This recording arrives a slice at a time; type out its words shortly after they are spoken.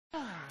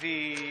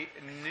the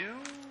New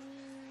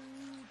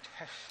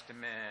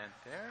Testament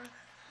there.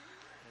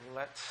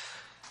 Let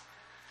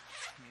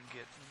me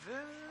get this.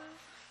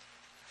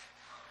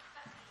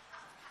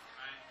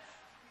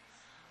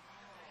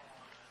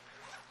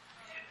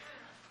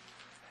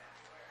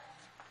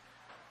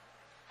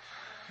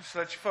 Just to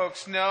let you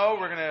folks know,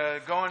 we're going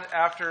to go in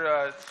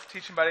after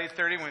teaching about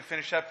 8:30 when we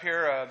finish up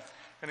here.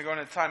 We're going to go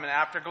into time in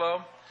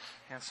Afterglow.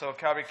 And so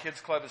Calvary Kids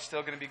Club is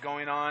still going to be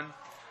going on.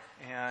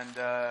 And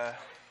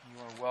you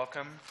are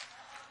welcome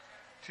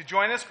to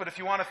join us. But if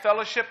you want to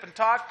fellowship and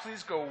talk,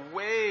 please go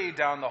way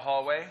down the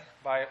hallway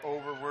by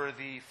over where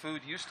the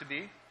food used to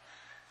be.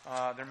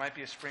 There might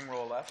be a spring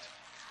roll left.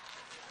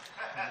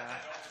 And,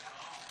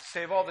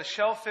 save all the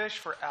shellfish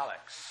for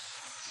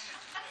Alex,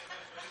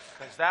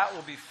 because that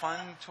will be fun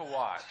to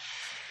watch.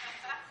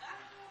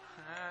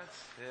 That's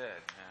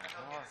it, man.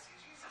 Well,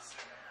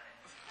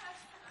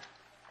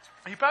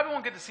 you probably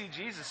won't get to see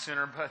Jesus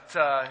sooner,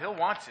 but he'll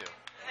want to.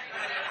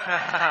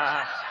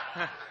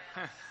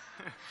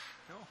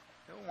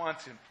 he'll want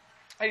to.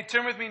 Hey,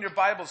 turn with me in your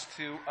Bibles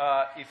to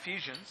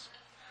Ephesians,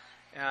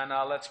 and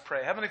let's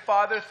pray. Heavenly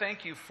Father,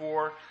 thank you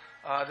for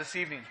this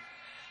evening.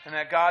 And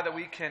that, God, that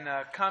we can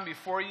come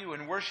before you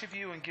and worship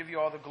you and give you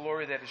all the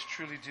glory that is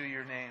truly due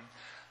your name.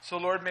 So,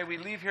 Lord, may we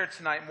leave here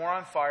tonight more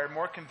on fire,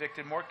 more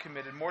convicted, more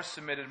committed, more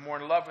submitted, more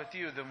in love with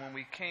you than when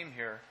we came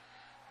here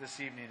this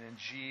evening. In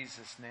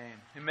Jesus' name.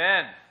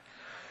 Amen.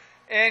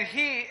 And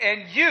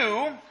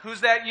you,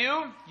 who's that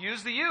you?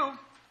 Use the you.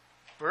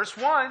 Verse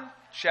 1,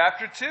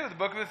 chapter 2, the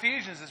book of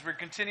Ephesians, as we're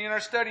continuing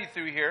our study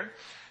through here.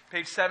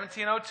 Page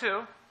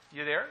 1702.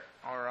 You there?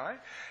 All right.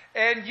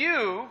 And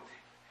you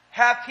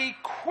hath he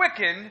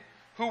quickened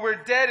who were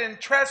dead in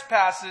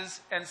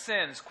trespasses and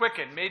sins.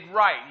 Quickened, made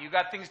right. You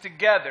got things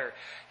together.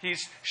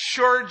 He's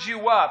shored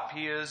you up.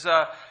 He has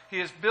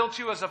built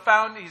you as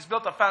He's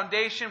built a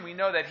foundation. We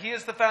know that he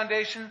is the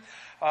foundation.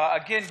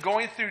 Again,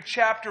 going through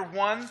chapter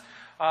 1,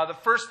 the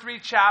first 3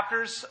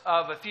 chapters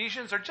of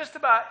Ephesians are just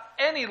about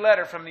any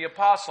letter from the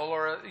apostle,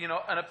 or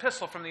an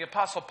epistle from the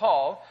apostle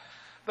Paul.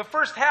 The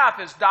first half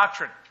is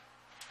doctrine.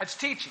 It's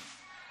teaching.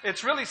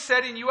 It's really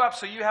setting you up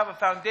so you have a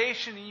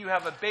foundation and you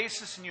have a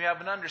basis and you have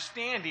an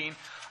understanding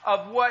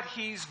of what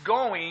he's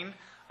going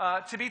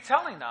to be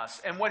telling us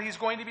and what he's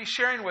going to be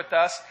sharing with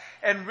us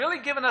and really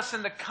giving us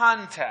in the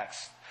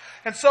context.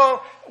 And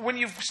so when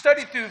you've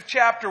studied through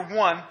chapter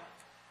 1,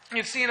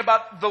 you've seen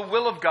about the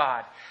will of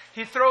God.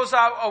 He throws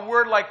out a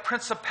word like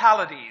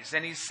principalities,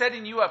 and he's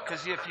setting you up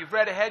because if you've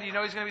read ahead, you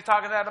know he's going to be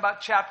talking about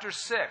chapter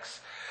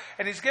 6.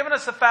 And he's given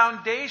us a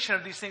foundation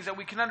of these things that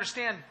we can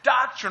understand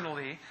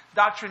doctrinally.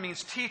 Doctrine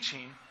means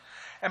teaching.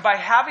 And by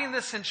having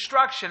this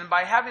instruction,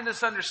 by having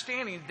this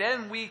understanding,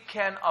 then we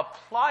can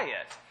apply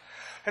it.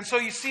 And so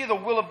you see the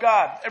will of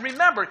God. And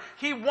remember,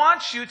 he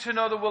wants you to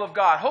know the will of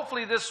God.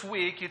 Hopefully this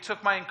week you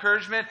took my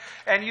encouragement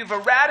and you've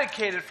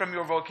eradicated from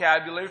your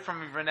vocabulary,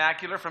 from your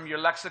vernacular, from your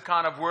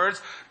lexicon of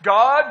words,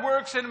 God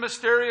works in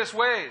mysterious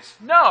ways.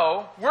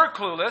 No, we're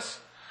clueless.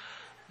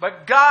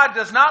 But God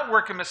does not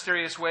work in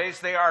mysterious ways.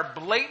 They are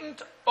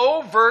blatant,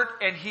 overt,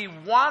 and he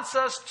wants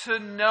us to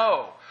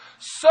know.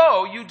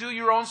 So you do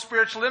your own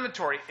spiritual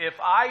inventory. If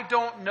I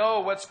don't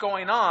know what's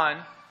going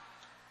on,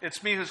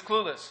 it's me who's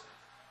clueless.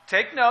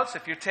 Take notes.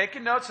 If you're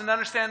taking notes, and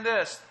understand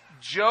this,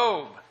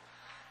 Job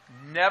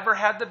never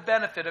had the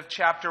benefit of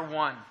chapter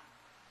 1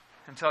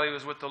 until he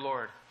was with the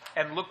Lord.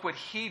 And look what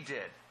he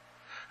did.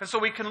 And so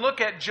we can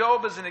look at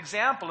Job as an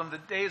example in the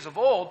days of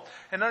old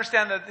and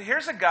understand that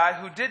here's a guy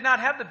who did not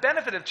have the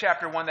benefit of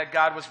chapter 1 that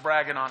God was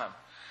bragging on him.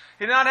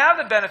 He did not have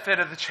the benefit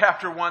of the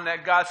chapter 1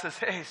 that God says,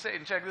 hey,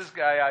 Satan, check this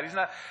guy out. He's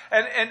not.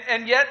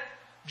 And yet,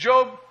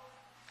 Job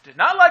did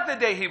not like the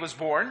day he was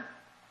born.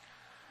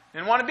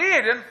 Didn't want to be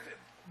here.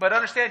 But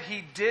understand,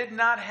 he did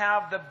not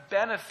have the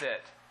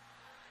benefit.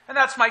 And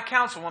that's my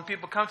counsel when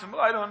people come to me,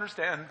 well, I don't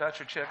understand,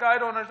 Dr. Chick. I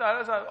don't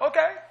understand.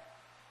 Okay.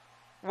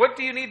 What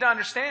do you need to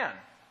understand?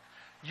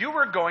 You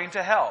were going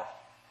to hell.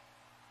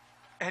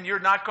 And you're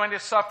not going to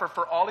suffer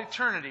for all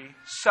eternity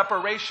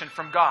separation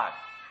from God.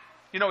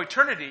 You know,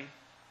 eternity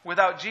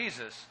without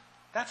Jesus,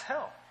 that's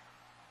hell.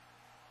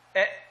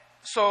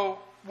 So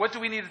what do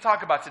we need to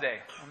talk about today?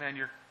 Oh, man,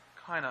 you're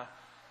kind of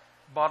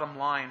bottom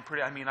line.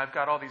 I've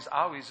got all these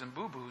owies and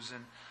boo-boos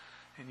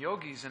and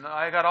yogis, and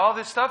I got all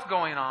this stuff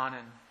going on.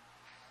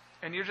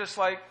 And you're just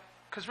like,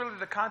 because really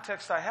the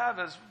context I have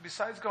is,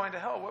 besides going to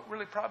hell, what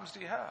really problems do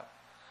you have?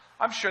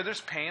 I'm sure there's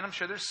pain. I'm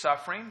sure there's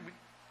suffering.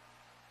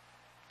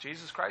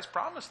 Jesus Christ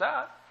promised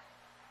that.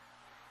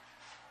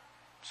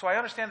 So I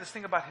understand this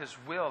thing about his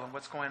will and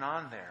what's going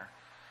on there.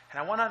 And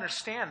I want to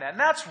understand that. And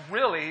that's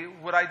really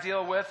what I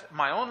deal with in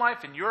my own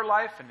life, in your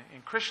life, and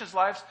in Christians'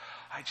 lives.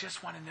 I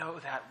just want to know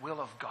that will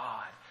of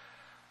God.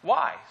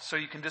 Why? So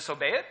you can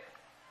disobey it?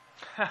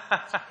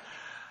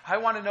 I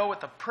want to know what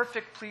the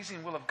perfect,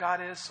 pleasing will of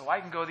God is so I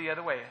can go the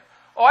other way.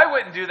 Oh, I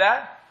wouldn't do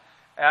that.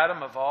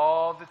 Adam, of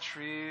all the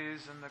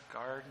trees in the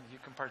garden you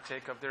can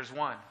partake of, there's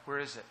one. Where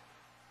is it?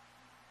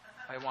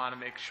 I want to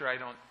make sure I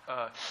don't,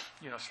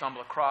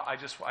 stumble across. I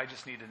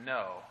just need to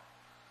know.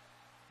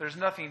 There's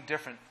nothing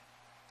different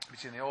We've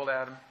seen the old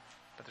Adam,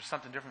 but there's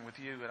something different with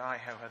you and I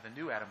who have the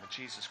new Adam with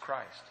Jesus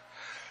Christ.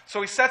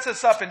 So he sets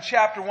us up in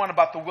chapter 1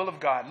 about the will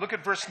of God. Look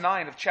at verse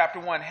 9 of chapter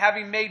 1.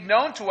 Having made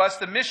known to us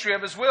the mystery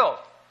of his will.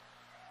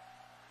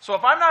 So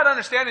if I'm not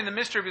understanding the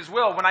mystery of his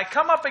will, when I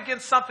come up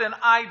against something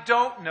I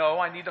don't know,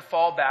 I need to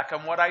fall back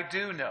on what I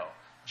do know.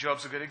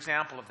 Job's a good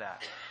example of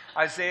that.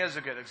 Isaiah's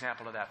a good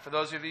example of that. For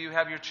those of you who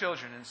have your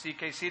children in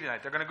CKC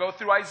tonight, they're going to go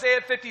through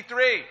Isaiah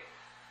 53.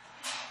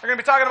 They're going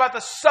to be talking about the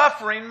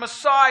suffering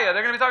Messiah.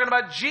 They're going to be talking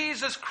about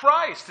Jesus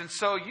Christ. And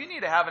so you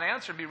need to have an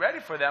answer and be ready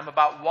for them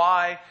about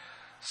why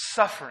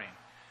suffering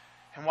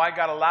and why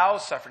God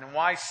allows suffering and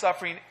why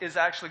suffering is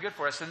actually good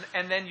for us.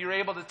 And then you're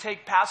able to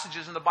take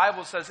passages in the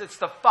Bible that says it's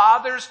the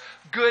Father's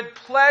good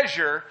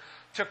pleasure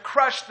to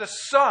crush the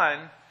Son.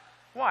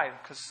 Why?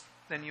 Because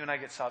then you and I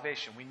get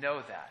salvation. We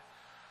know that.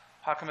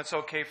 How come it's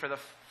okay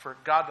for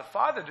God the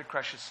Father to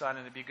crush his Son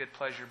and to be good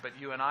pleasure, but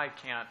you and I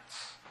can't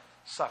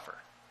suffer?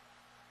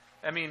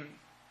 I mean,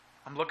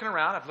 I'm looking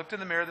around. I've looked in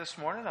the mirror this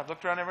morning. I've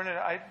looked around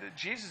everywhere.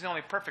 Jesus is the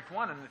only perfect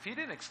one. And if he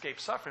didn't escape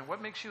suffering,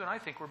 what makes you and I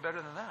think we're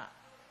better than that?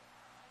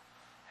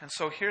 And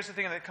so here's the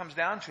thing that comes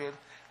down to it,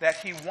 that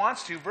he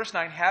wants to, verse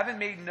 9, having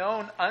made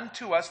known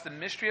unto us the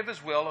mystery of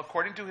his will,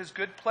 according to his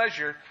good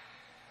pleasure,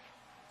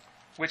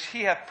 which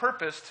he hath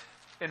purposed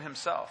in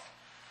himself,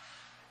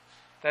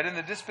 that in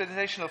the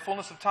dispensation of the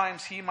fullness of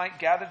times he might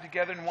gather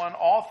together in one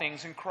all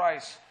things in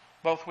Christ,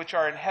 both which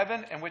are in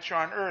heaven and which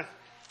are on earth,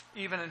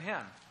 even in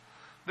him.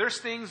 There's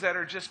things that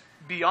are just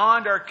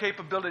beyond our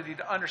capability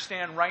to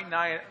understand right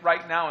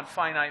now in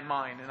finite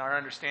mind in our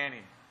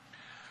understanding.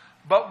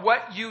 But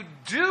what you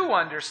do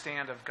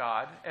understand of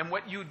God, and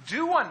what you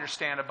do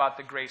understand about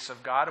the grace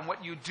of God, and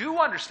what you do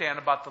understand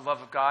about the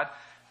love of God,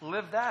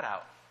 live that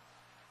out.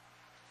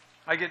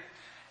 I get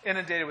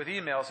inundated with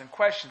emails and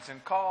questions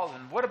and calls,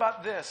 and what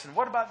about this, and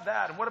what about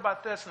that, and what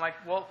about this? And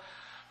well,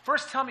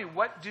 first tell me,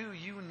 what do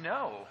you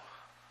know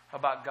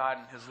about God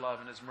and his love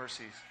and his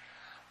mercies?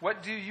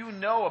 What do you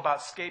know about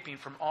escaping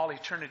from all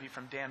eternity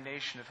from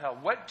damnation of hell?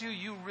 What do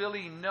you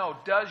really know?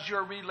 Does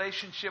your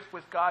relationship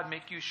with God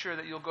make you sure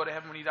that you'll go to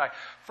heaven when you die?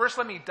 First,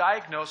 let me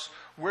diagnose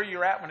where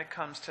you're at when it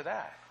comes to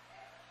that.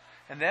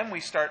 And then we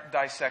start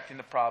dissecting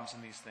the problems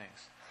in these things.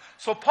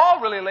 So Paul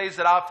really lays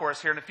it out for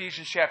us here in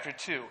Ephesians chapter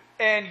 2.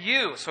 And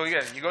you, so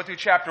again, you go through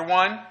chapter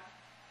 1,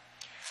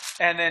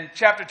 and then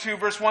chapter 2,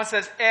 verse 1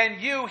 says, and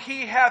you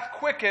he hath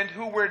quickened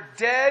who were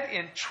dead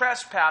in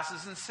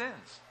trespasses and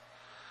sins.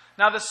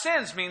 Now, the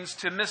sins means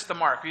to miss the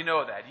mark. We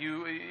know that.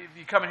 If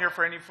you come in here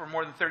for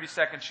more than 30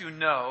 seconds, you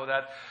know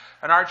that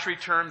an archery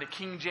term, the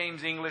King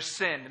James English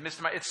sin, to miss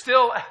the mark. It's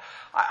still,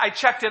 I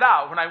checked it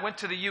out when I went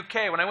to the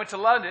UK, when I went to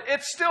London.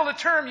 It's still a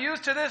term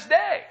used to this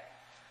day.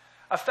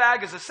 A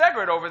fag is a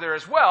cigarette over there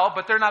as well,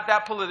 but they're not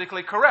that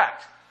politically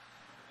correct.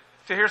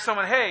 To hear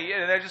someone, hey,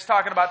 they're just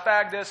talking about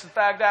fag this and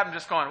fag that, I'm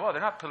just going, well,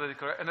 they're not politically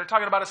correct. And they're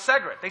talking about a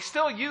cigarette. They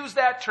still use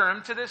that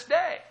term to this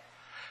day.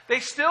 They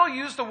still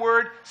use the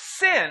word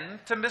sin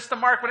to miss the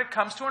mark when it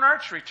comes to an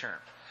archery term.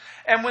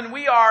 And when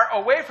we are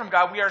away from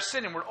God, we are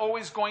sinning. We're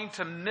always going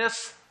to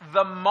miss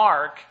the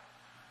mark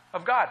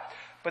of God.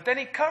 But then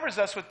he covers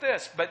us with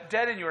this, but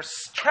dead in your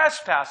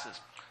trespasses.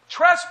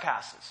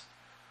 Trespasses.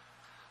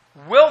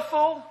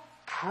 Willful,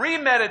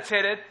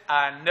 premeditated,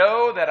 I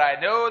know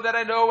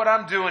what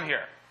I'm doing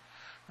here.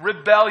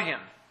 Rebellion.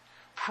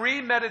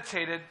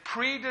 Premeditated,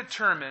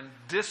 predetermined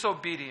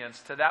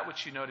disobedience to that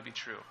which you know to be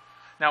true.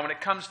 Now, when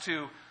it comes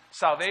to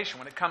salvation,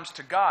 when it comes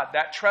to God,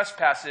 that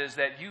trespass is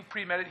that you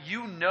premeditate,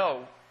 you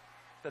know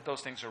that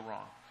those things are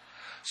wrong.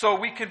 So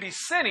we can be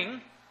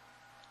sinning,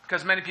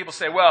 because many people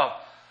say,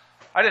 well,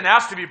 I didn't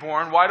ask to be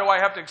born. Why do I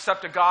have to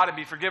accept a God and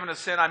be forgiven of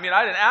sin? I mean,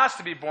 I didn't ask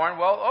to be born.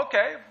 Well,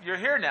 okay, you're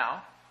here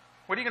now.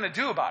 What are you going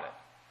to do about it?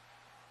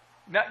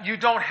 Now, you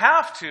don't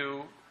have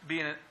to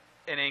be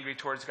angry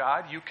towards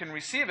God. You can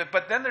receive it.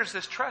 But then there's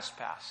this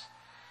trespass,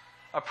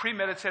 a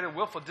premeditated,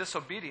 willful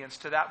disobedience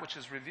to that which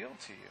is revealed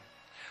to you.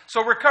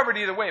 So we're covered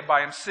either way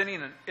by him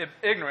sinning in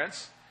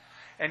ignorance,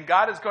 and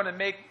God is going to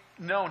make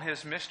known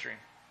his mystery.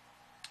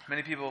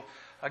 Many people,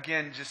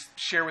 again, just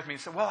share with me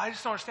and say, well, I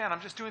just don't understand.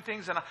 I'm just doing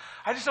things, and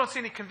I just don't see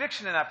any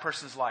conviction in that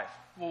person's life.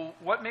 Well,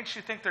 what makes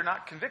you think they're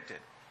not convicted?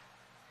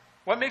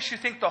 What makes you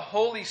think the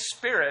Holy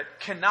Spirit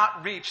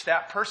cannot reach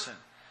that person?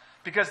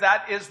 Because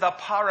that is the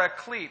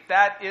paraclete.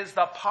 That is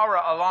the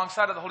para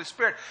alongside of the Holy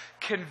Spirit,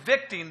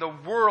 convicting the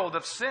world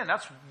of sin.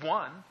 That's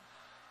one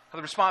of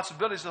the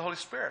responsibilities of the Holy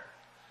Spirit.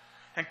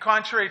 And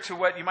contrary to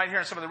what you might hear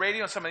on some of the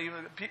radio and some of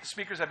the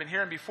speakers I've been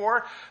hearing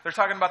before, they're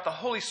talking about the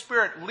Holy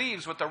Spirit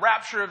leaves with the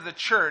rapture of the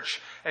church,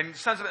 and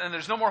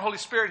there's no more Holy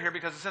Spirit here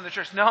because it's in the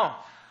church. No.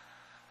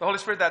 The Holy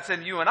Spirit that's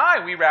in you and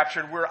I, we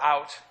raptured, we're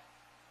out.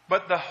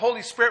 But the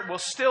Holy Spirit will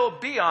still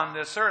be on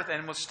this earth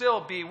and will still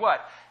be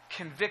what?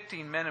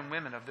 Convicting men and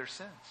women of their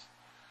sins.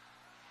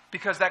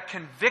 Because that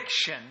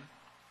conviction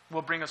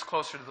will bring us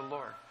closer to the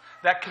Lord.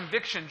 That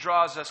conviction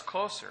draws us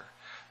closer.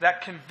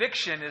 That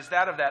conviction is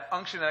that of that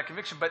unction and that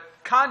conviction. But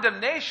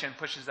condemnation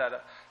pushes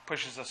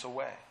us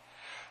away.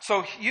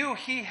 So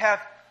he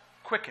hath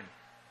quickened.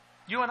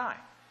 You and I.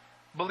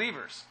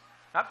 Believers.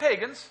 Not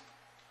pagans.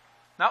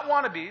 not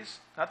wannabes,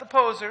 not the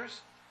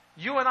posers,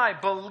 you and I,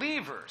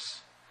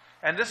 believers.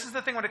 And this is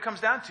the thing when it comes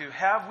down to,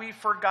 have we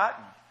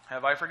forgotten?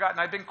 Have I forgotten?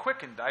 I've been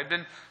quickened. I've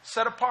been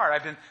set apart.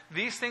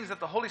 These things that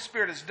the Holy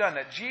Spirit has done,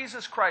 that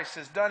Jesus Christ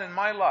has done in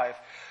my life.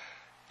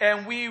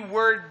 And we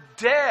were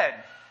dead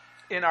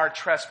in our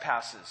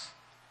trespasses,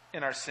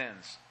 in our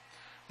sins.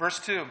 Verse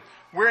 2,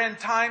 where in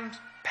times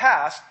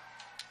past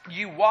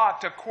you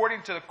walked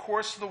according to the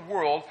course of the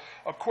world,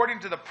 according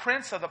to the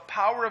prince of the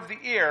power of the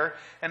air,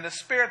 and the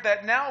spirit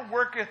that now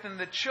worketh in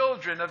the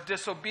children of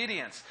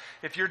disobedience.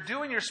 If you're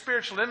doing your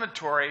spiritual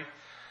inventory,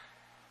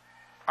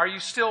 are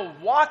you still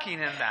walking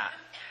in that?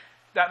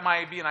 That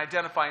might be an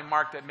identifying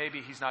mark that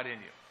maybe he's not in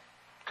you.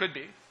 Could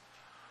be.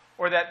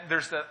 Or that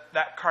there's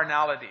that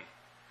carnality.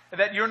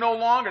 That you're no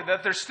longer,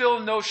 that there's still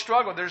no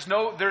struggle. There's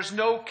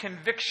no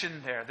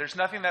conviction there. There's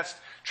nothing that's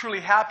truly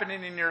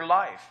happening in your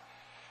life.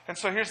 And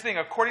so here's the thing.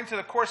 According to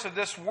the course of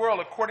this world,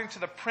 according to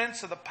the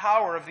prince of the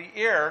power of the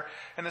air,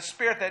 and the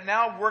spirit that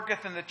now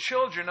worketh in the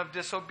children of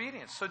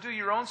disobedience. So do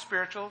your own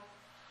spiritual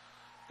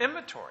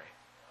inventory.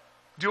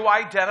 Do I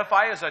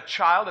identify as a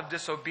child of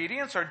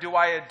disobedience, or do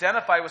I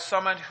identify with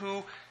someone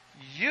who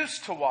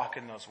used to walk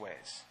in those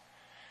ways?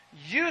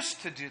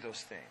 Used to do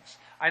those things.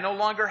 I no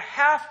longer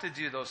have to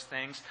do those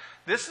things.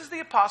 This is the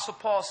Apostle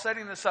Paul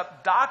setting this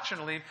up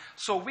doctrinally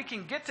so we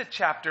can get to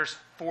chapters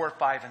 4,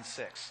 5, and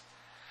 6.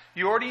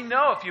 You already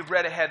know, if you've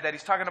read ahead, that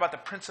he's talking about the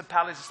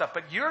principalities and stuff,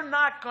 but you're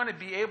not going to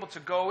be able to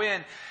go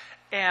in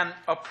and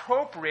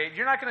appropriate.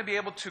 You're not going to be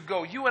able to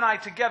go, you and I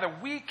together,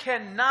 we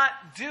cannot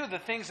do the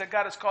things that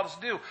God has called us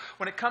to do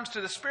when it comes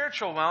to the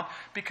spiritual realm,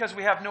 because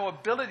we have no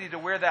ability to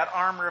wear that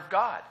armor of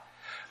God.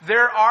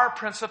 There are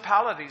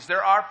principalities,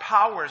 there are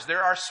powers,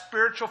 there are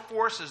spiritual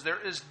forces,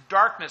 there is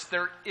darkness,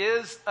 there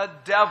is a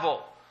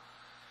devil.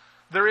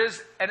 There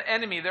is an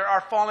enemy. There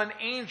are fallen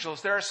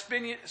angels. There are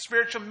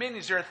spiritual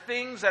minions. There are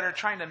things that are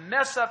trying to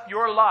mess up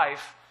your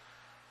life.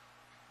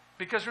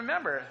 Because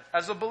remember,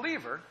 as a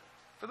believer,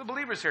 for the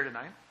believers here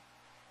tonight,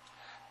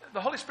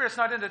 the Holy Spirit's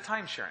not into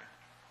time sharing.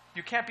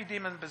 You can't be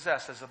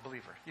demon-possessed as a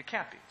believer. You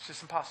can't be. It's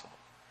just impossible.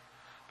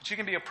 But you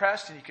can be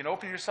oppressed, and you can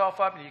open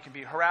yourself up, and you can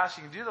be harassed.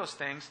 You can do those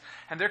things.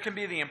 And there can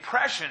be the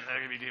impression that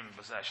there can be demon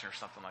possession or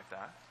something like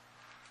that.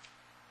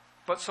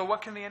 But so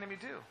what can the enemy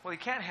do? Well, he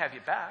can't have you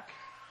back.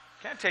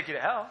 Can't take you to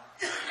hell.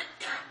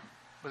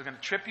 But it's going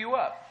to trip you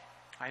up.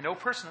 I know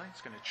personally, it's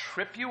going to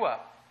trip you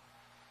up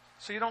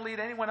so you don't lead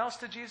anyone else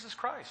to Jesus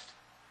Christ.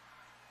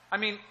 I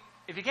mean,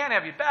 if he can't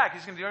have you back,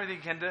 he's going to do everything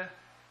he can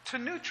to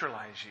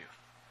neutralize you.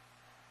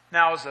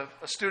 Now, as a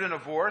student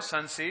of war,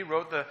 Sun Tzu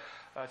wrote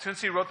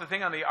the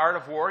thing on the art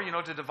of war,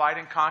 to divide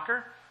and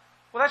conquer.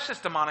 Well, that's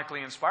just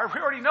demonically inspired.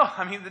 We already know.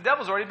 I mean, the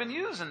devil's already been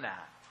using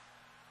that.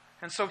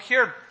 And so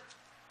here,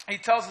 he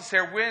tells us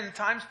here, when in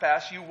times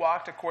past you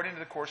walked according to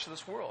the course of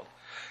this world.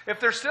 If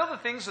there's still the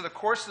things of the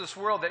course of this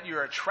world that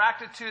you're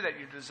attracted to, that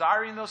you're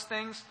desiring those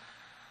things,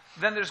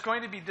 then there's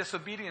going to be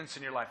disobedience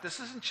in your life. This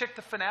isn't Chick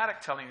the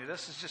Fanatic telling you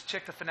this. It's just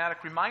Chick the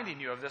Fanatic reminding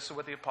you of this, of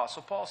what the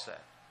Apostle Paul said.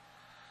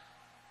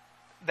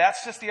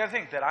 That's just the other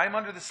thing, that I'm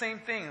under the same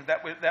thing,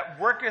 that's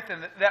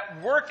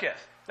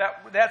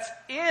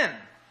in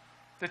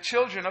the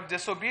children of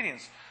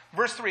disobedience.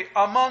 Verse 3,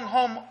 among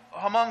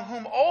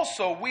whom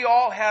also we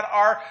all had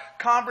our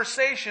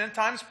conversation in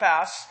times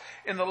past,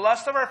 in the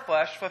lust of our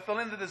flesh,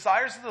 fulfilling the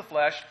desires of the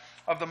flesh,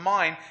 of the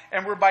mind,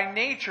 and were by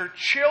nature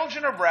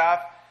children of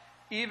wrath,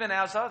 even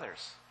as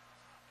others.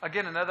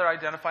 Again, another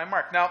identifying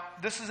mark. Now,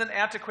 this is an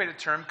antiquated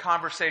term,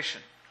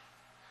 conversation.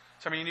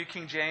 Some of you New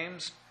King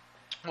James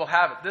will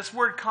have it. This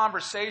word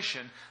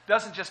conversation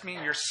doesn't just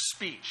mean your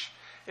speech.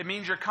 It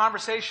means your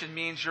conversation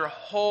means your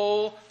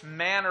whole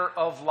manner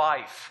of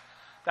life.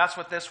 That's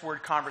what this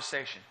word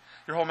conversation.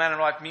 Your whole manner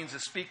of life means the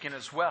speaking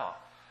as well.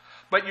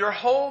 But your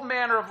whole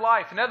manner of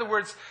life. In other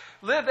words,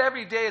 live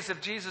every day as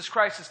if Jesus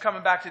Christ is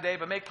coming back today,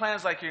 but make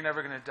plans like you're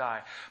never going to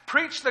die.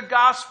 Preach the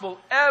gospel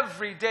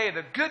every day,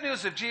 the good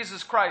news of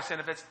Jesus Christ.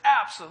 And if it's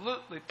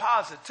absolutely,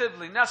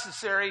 positively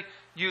necessary,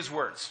 use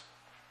words.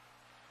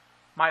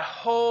 My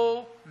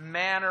whole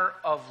manner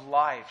of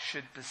life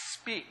should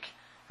bespeak.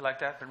 You like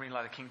that? Been reading a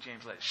lot of King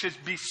James lately. Should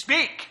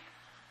bespeak.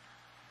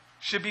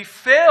 Should be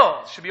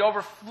filled, should be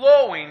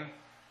overflowing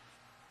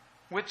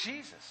with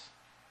Jesus.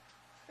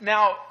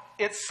 Now,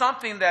 it's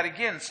something that,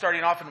 again,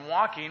 starting off and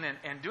walking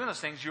and doing those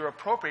things, you're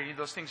appropriating.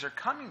 Those things are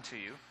coming to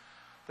you.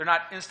 They're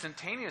not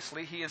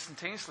instantaneously. He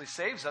instantaneously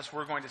saves us.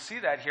 We're going to see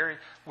that here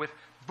with,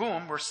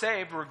 boom, we're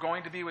saved. We're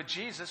going to be with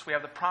Jesus. We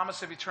have the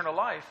promise of eternal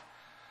life.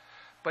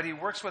 But he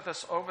works with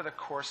us over the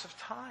course of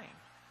time.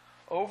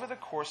 Over the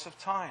course of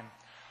time.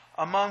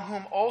 Among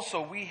whom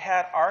also we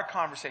had our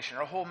conversation,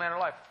 our whole manner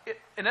of life.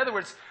 In other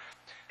words,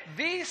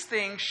 these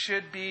things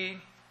should be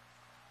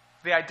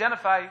the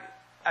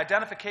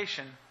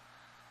identification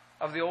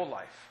of the old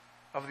life,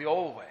 of the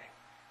old way,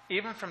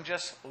 even from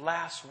just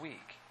last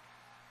week.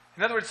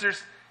 In other words,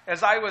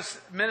 as I was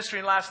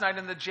ministering last night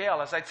in the jail,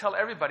 as I tell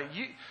everybody,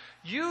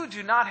 You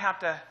do not have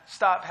to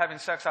stop having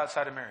sex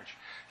outside of marriage.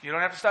 You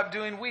don't have to stop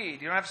doing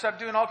weed. You don't have to stop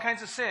doing all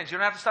kinds of sins. You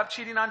don't have to stop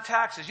cheating on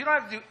taxes. You don't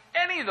have to do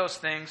any of those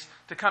things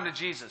to come to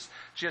Jesus.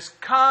 Just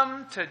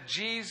come to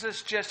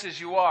Jesus just as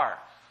you are.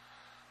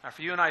 Now,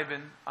 for you and I have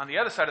been on the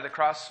other side of the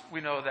cross,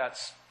 we know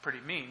that's pretty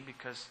mean,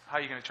 because how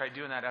are you going to try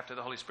doing that after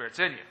the Holy Spirit's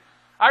in you?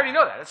 I already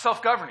know that. It's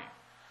self-governing.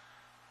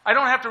 I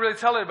don't have to really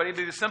tell everybody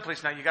to do simply,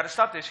 now you got to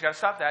stop this, you got to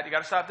stop that, you got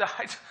to stop that.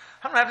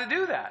 I don't have to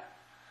do that.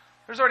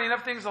 There's already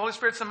enough things the Holy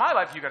Spirit's in my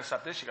life. You got to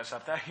stop this, you got to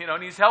stop that.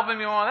 And He's helping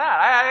me on that.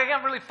 I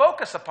can't really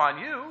focus upon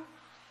you.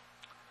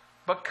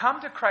 But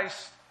come to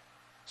Christ,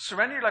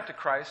 surrender your life to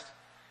Christ,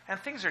 and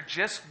things are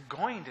just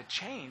going to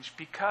change,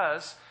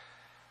 because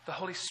the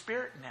Holy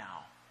Spirit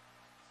now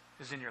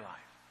is in your life.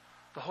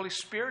 The Holy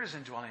Spirit is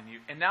indwelling you.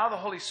 And now the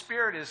Holy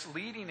Spirit is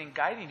leading and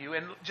guiding you.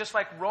 And just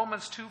like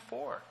Romans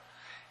 2:4,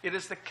 it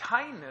is the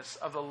kindness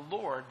of the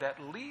Lord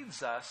that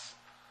leads us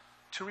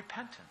to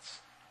repentance.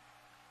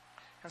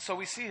 And so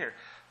we see here,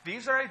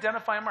 these are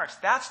identifying marks.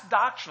 That's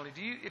doctrinally.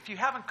 If you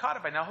haven't caught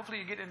it by now, hopefully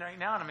you get in right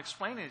now and I'm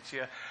explaining it to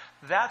you.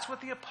 That's what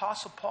the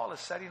Apostle Paul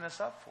is setting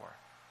us up for.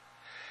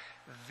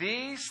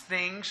 These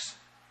things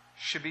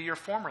should be your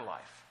former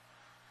life.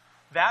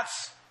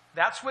 That's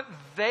what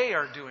they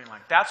are doing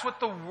like. That's what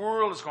the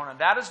world is going on.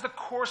 That is the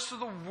course of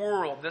the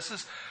world.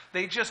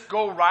 They just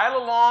go right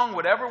along,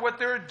 what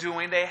they're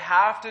doing. They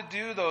have to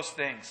do those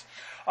things.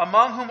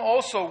 Among whom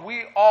also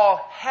we all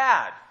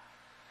had.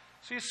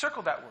 So you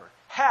circled that word.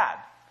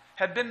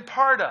 Had been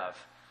part of.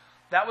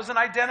 That was an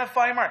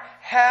identifying mark.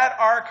 Had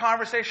our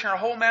conversation, our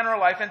whole manner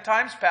of life in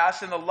times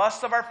past in the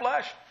lust of our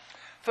flesh,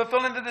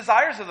 fulfilling the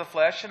desires of the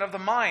flesh and of the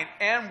mind,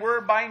 and were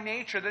by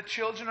nature the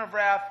children of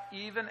wrath,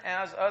 even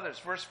as others.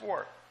 Verse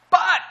 4.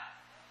 But,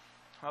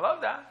 I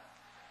love that.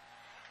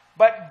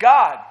 But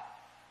God,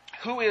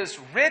 who is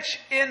rich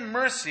in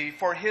mercy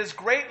for His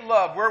great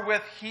love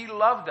wherewith He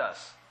loved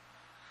us.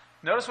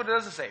 Notice what it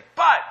doesn't say.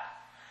 But,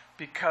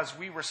 because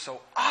we were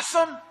so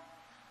awesome,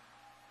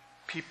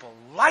 people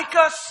like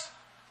us,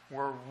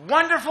 we're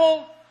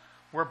wonderful,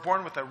 we're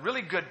born with a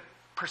really good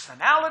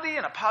personality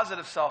and a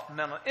positive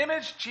self-mental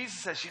image, Jesus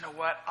says, you know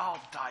what? I'll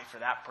die for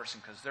that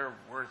person because they're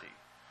worthy.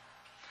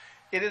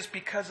 It is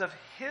because of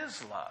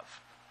His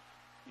love.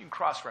 You can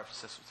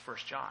cross-reference this with 1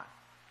 John.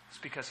 It's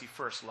because He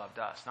first loved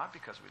us, not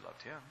because we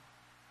loved Him.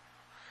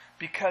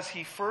 Because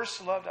He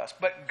first loved us.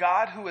 But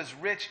God, who is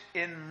rich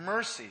in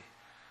mercy,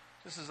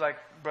 this is like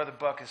Brother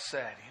Buck has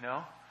said,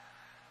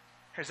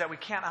 here's that we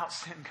can't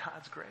out-sin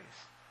God's grace.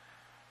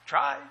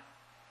 Try.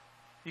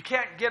 You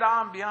can't get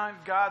on beyond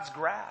God's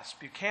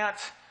grasp. You can't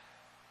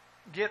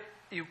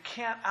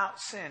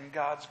out-sin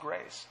God's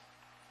grace.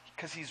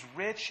 Because He's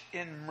rich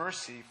in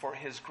mercy for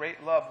His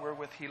great love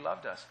wherewith He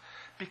loved us.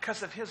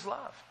 Because of His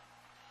love.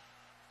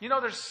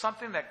 There's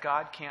something that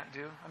God can't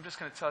do. I'm just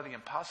going to tell you the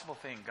impossible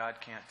thing God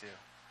can't do.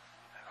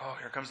 Oh,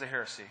 here comes the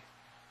heresy.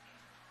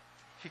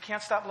 He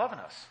can't stop loving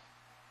us.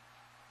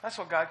 That's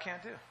what God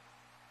can't do.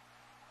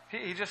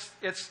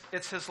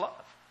 It's His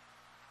love.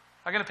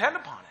 I can depend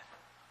upon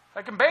it.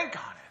 I can bank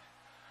on it.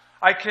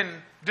 I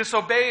can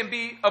disobey and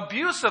be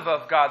abusive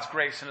of God's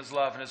grace and His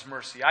love and His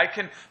mercy. I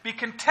can be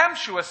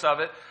contemptuous of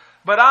it,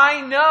 but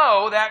I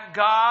know that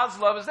God's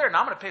love is there.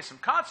 Now I'm going to pay some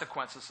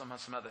consequences on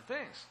some other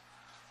things.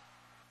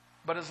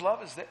 But His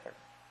love is there.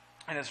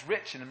 And is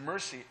rich in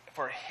mercy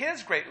for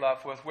His great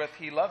love wherewith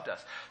He loved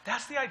us.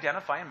 That's the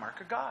identifying mark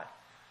of God.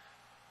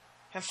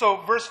 And so,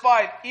 verse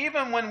 5,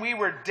 even when we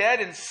were dead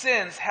in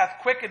sins, hath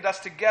quickened us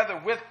together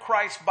with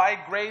Christ. By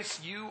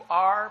grace you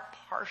are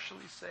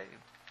partially saved.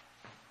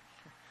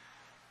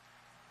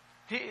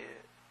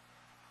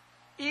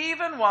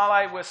 Even while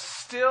I was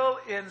still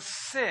in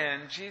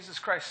sin, Jesus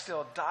Christ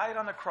still died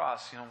on the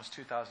cross almost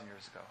 2,000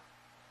 years ago.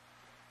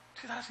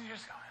 2,000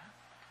 years ago, man.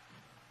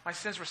 My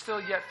sins were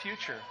still yet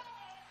future.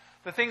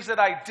 The things that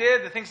I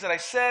did, the things that I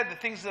said, the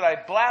things that I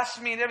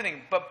blasphemed,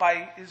 everything. But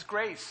by His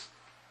grace,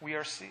 we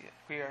are saved.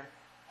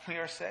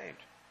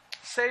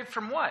 Saved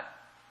from what?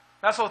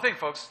 That's the whole thing,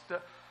 folks.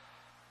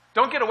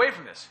 Don't get away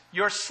from this.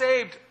 You're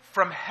saved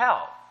from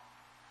hell.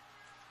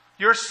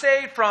 You're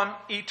saved from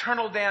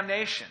eternal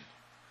damnation.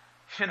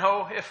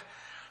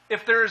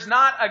 If there is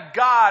not a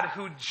God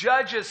who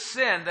judges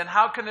sin, then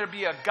how can there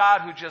be a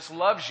God who just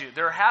loves you?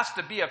 There has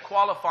to be a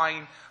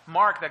qualifying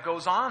mark that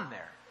goes on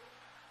there.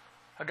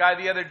 A guy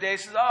the other day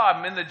says,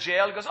 I'm in the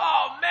jail. He goes,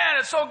 oh man,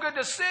 it's so good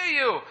to see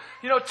you.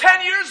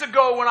 10 years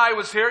ago when I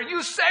was here,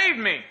 you saved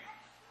me.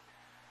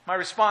 My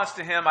response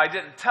to him, I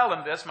didn't tell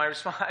him this. My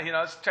response, I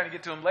was trying to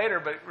get to him later,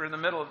 but we're in the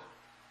middle of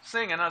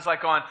singing. I was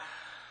like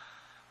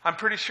I'm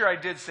pretty sure I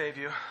did save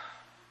you.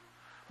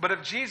 But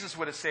if Jesus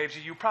would have saved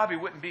you, you probably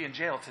wouldn't be in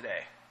jail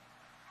today.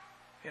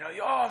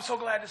 I'm so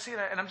glad to see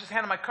that. And I'm just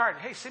handing my card.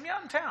 Hey, see me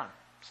out in town.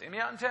 See me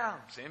out in town.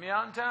 See me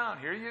out in town.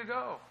 Here you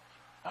go.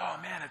 Oh,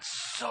 man,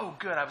 it's so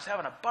good. I was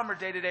having a bummer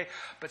day today,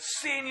 but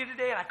seeing you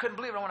today, and I couldn't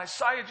believe it. When I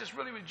saw you, just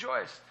really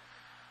rejoiced.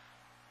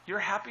 You're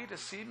happy to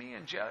see me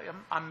in jail?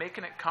 I'm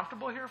making it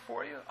comfortable here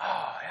for you?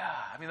 Oh,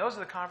 yeah. Those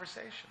are the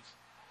conversations.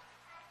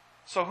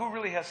 So who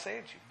really has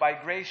saved you? By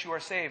grace you are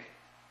saved.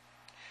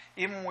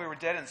 even when we were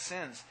dead in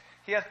sins,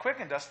 he hath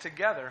quickened us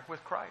together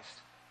with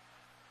Christ.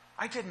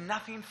 I did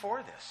nothing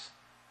for this.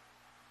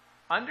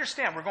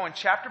 Understand, we're going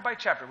chapter by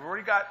chapter. We've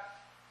already got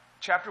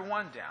chapter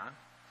 1 down.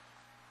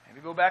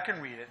 Maybe go back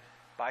and read it.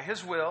 By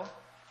his will,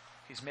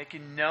 he's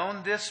making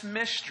known this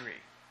mystery.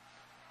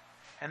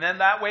 And then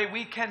that way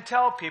we can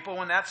tell people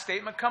when that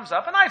statement comes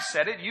up, and I've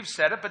said it, you've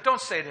said it, but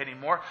don't say it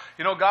anymore.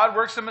 You know, God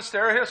works in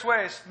mysterious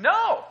ways.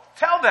 No,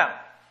 tell them.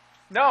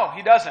 No,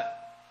 he doesn't.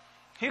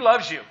 He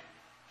loves you.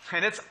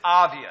 And it's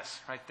obvious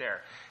right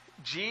there.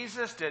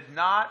 Jesus did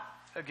not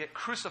get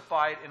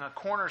crucified in a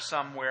corner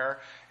somewhere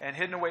and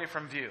hidden away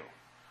from view.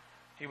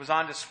 He was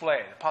on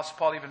display. The Apostle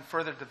Paul even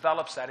further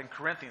develops that in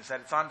Corinthians, that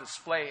it's on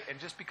display.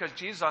 And just because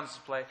Jesus is on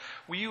display,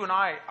 you and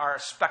I are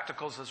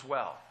spectacles as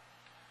well.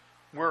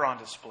 We're on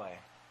display.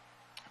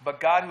 But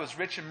God, who is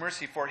rich in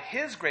mercy, for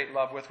his great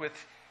love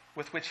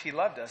with which he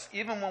loved us,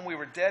 even when we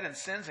were dead in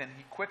sins, and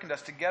he quickened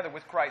us together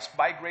with Christ.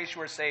 By grace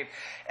you are saved,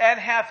 and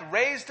hath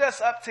raised us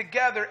up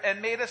together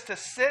and made us to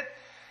sit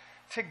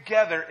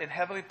together in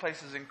heavenly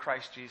places in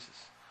Christ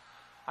Jesus.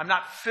 I'm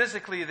not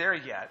physically there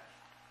yet.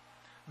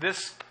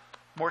 This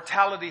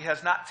mortality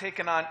has not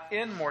taken on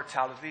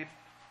immortality,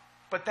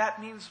 but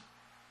that means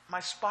my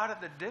spot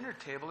at the dinner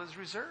table is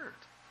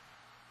reserved.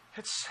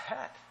 It's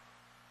set.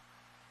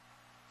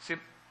 See,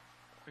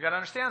 we got to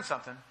understand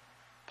something.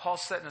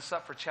 Paul's setting us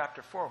up for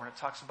chapter 4 when it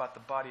talks about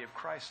the body of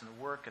Christ and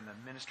the work and the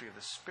ministry of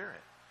the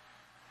Spirit.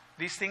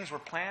 These things were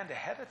planned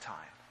ahead of time.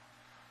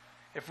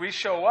 If we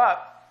show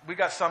up, we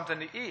got something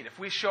to eat. If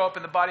we show up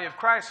in the body of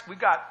Christ, we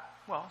got,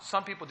 well,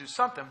 some people do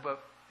something,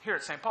 but here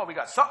at St. Paul, we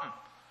got something.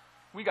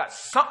 We got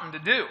something to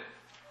do.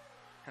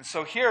 And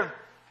so here,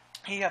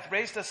 he hath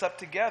raised us up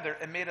together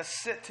and made us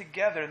sit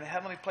together in the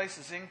heavenly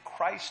places in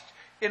Christ.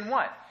 In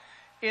what?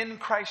 In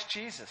Christ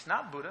Jesus.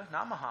 Not Buddha,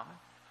 not Muhammad,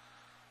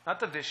 not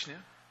the Vishnu,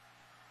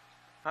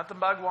 not the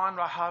Bhagwan,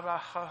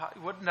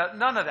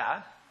 none of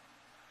that.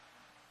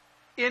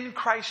 In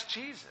Christ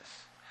Jesus.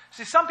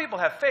 See, some people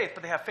have faith,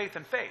 but they have faith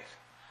in faith.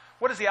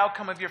 What is the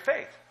outcome of your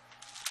faith?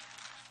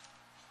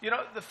 You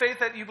know, the faith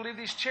that you believe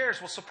these chairs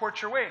will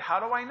support your weight. How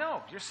do I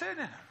know? You're sitting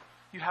in them.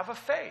 You have a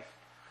faith.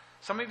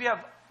 Some of you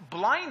have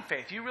blind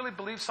faith. You really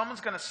believe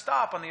someone's going to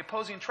stop on the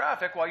opposing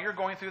traffic while you're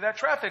going through that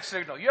traffic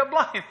signal. You have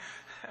blind.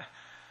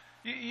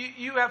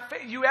 You have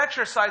faith. You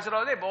exercise it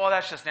all day, but well,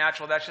 that's just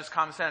natural. That's just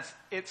common sense.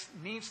 It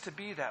needs to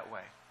be that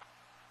way.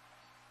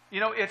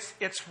 You know,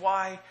 it's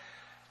why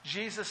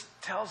Jesus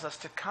tells us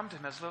to come to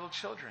him as little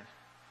children.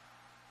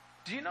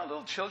 Do you know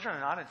little children are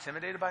not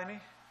intimidated by me?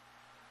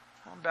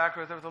 I'm back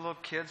with the little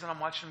kids, and I'm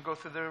watching them go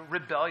through their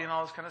rebellion,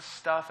 all this kind of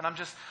stuff, and I'm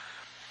just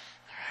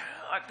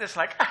like this,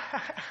 like, they're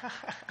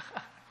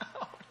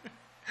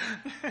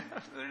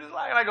just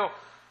like, and I go,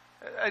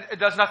 it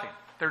does nothing.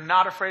 They're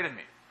not afraid of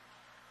me.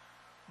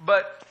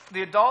 But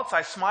the adults,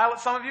 I smile at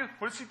some of you.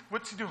 What's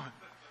he doing?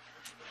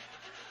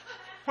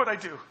 What'd I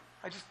do?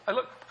 I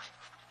look.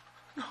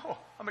 No,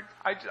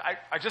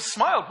 I just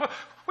smiled.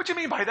 What do you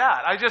mean by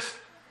that? I just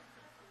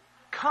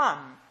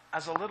come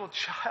as a little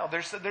child.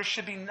 There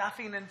should be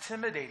nothing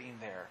intimidating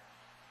there.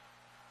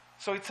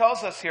 So he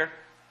tells us here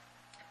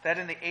that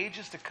in the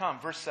ages to come,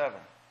 verse 7,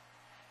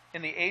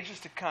 in the ages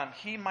to come,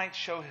 he might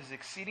show his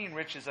exceeding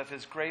riches of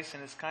his grace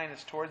and his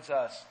kindness towards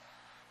us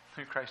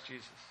through Christ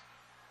Jesus.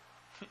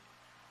 You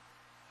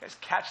guys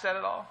catch that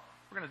at all?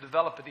 We're going to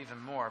develop it even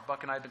more.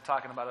 Buck and I have been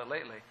talking about it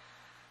lately.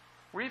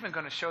 We're even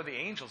going to show the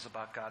angels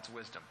about God's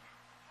wisdom.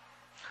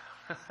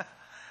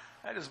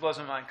 That just blows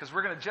my mind because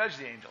we're going to judge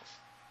the angels.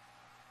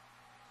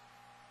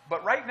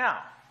 But right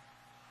now,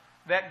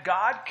 that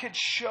God could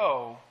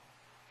show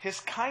his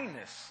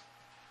kindness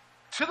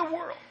to the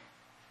world,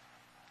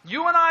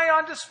 you and I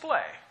on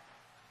display,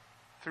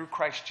 through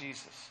Christ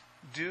Jesus.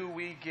 Do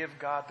we give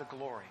God the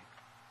glory?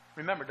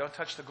 Remember, don't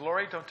touch the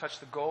glory, don't touch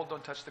the gold,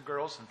 don't touch the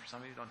girls, and for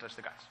some of you, don't touch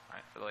the guys.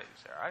 Right? For the ladies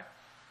there, all right?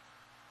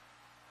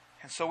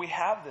 And so we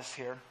have this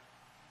here.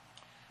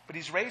 But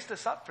he's raised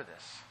us up for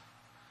this.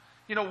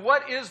 You know,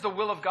 what is the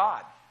will of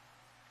God?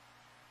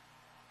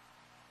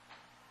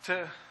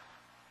 To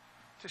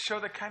show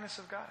the kindness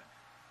of God.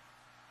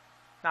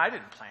 Now, I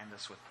didn't plan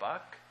this with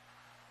Buck,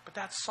 but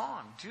that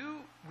song,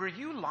 were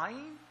you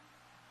lying?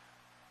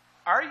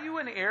 Are you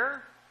an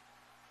heir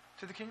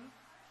to the kingdom?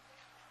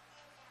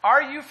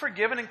 Are you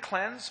forgiven and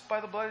cleansed by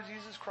the blood of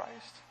Jesus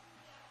Christ?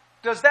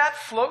 Does that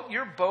float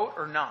your boat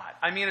or not?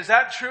 I mean, is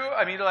that true?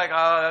 I mean, you're like,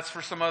 oh, that's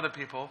for some other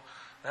people.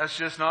 That's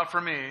just not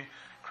for me.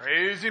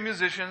 Crazy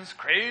musicians,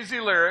 crazy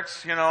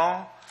lyrics, you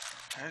know.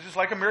 And it's just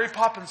like a Mary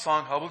Poppins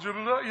song,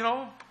 you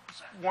know,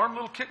 warm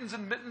little kittens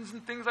and mittens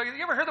and things like that.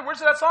 You ever heard the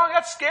words of that song?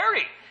 That's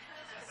scary.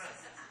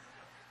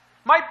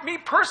 Me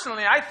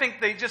personally, I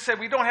think they just said,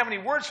 we don't have any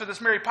words for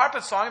this Mary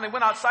Poppins song, and they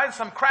went outside and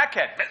some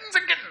crackhead. Mittens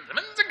and kittens,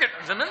 mittens and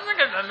kittens, and mittens and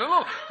kittens.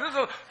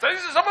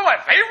 These are some of my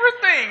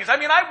favorite things. I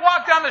mean, I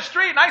walk down the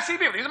street and I see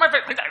people. These are my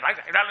favorite.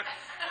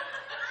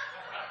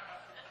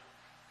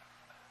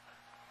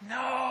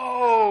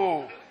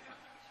 No.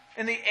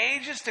 In the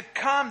ages to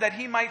come, that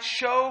he might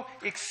show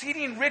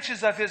exceeding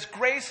riches of his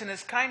grace and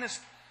his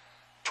kindness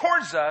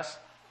towards us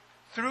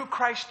through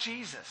Christ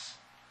Jesus.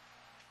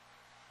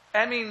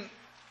 I mean,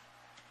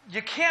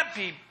 you can't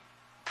be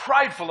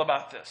prideful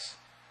about this.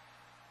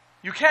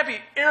 You can't be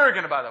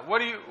arrogant about it.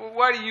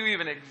 Why do you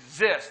even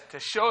exist? To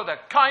show the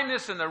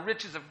kindness and the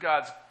riches of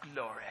God's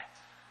glory.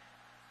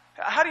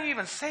 How do you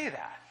even say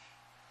that?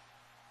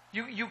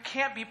 You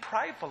can't be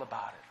prideful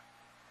about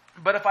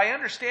it. But if I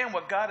understand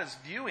what God is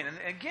viewing, and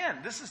again,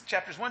 this is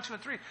chapters 1, 2,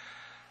 and 3,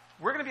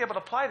 we're going to be able to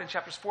apply it in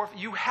chapters 4.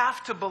 You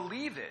have to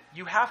believe it.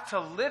 You have to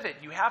live it.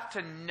 You have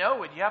to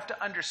know it. You have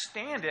to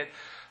understand it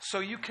so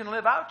you can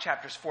live out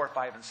chapters 4,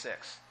 5, and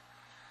 6.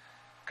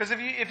 Because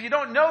if you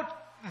don't know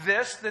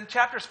this, then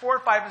chapters 4,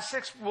 5, and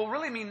 6 will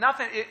really mean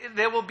nothing.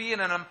 They will be in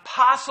an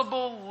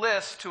impossible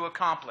list to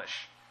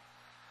accomplish.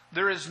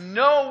 There is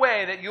no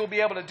way that you'll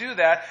be able to do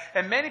that.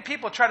 And many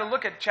people try to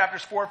look at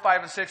chapters 4,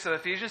 5, and 6 of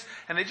Ephesians,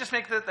 and they just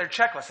make their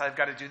checklist. I've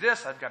got to do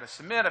this. I've got to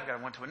submit. I've got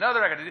to one to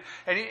another. I've got to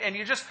do, and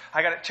you just,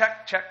 I got to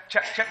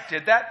check.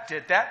 Did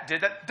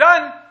that.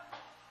 Done.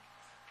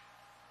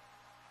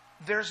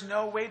 There's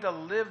no way to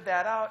live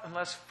that out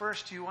unless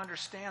first you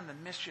understand the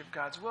mystery of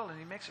God's will, and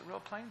He makes it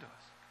real plain to us.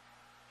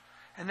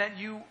 And that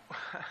you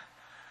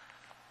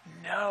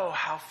know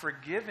how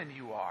forgiven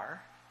you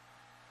are.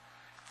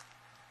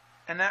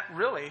 And that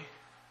really,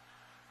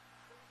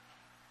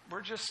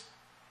 we're just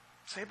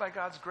saved by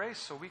God's grace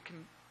so we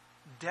can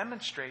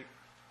demonstrate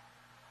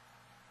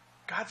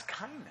God's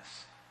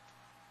kindness.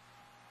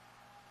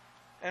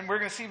 And we're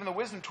going to see even the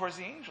wisdom towards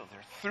the angel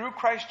there. Through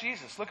Christ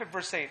Jesus. Look at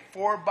verse 8.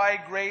 For by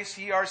grace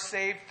ye are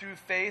saved through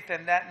faith,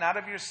 and that not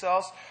of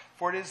yourselves,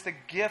 for it is the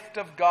gift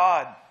of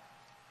God.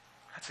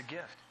 That's a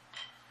gift.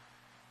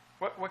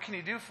 What can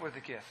you do for the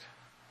gift?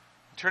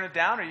 Turn it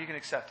down or you can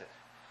accept it.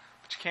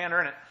 But you can't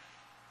earn it.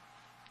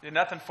 You did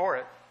nothing for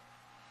it.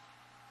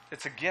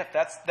 It's a gift.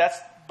 That's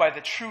by the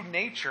true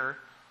nature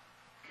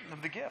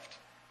of the gift.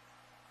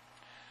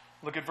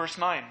 Look at verse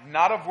 9.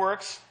 Not of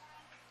works,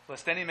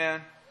 lest any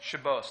man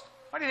should boast.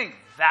 Why do you think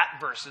that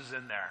verse is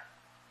in there?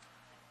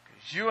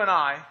 Because you and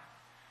I,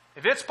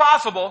 if it's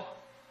possible,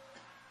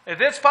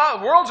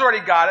 the world's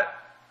already got it,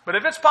 but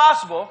if it's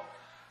possible,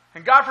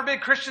 and God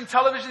forbid Christian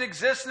television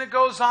exists and it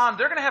goes on,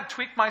 they're going to have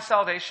tweaked my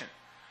salvation.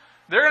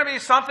 They're going to be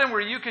something where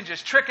you can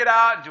just trick it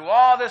out and do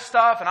all this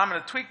stuff, and I'm going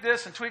to tweak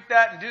this and tweak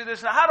that and do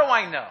this. Now, how do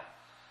I know?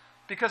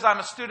 Because I'm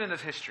a student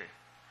of history.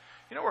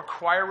 You know where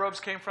choir robes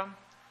came from?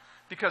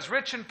 Because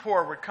rich and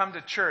poor would come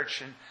to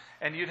church,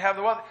 and you'd have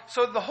the wealth.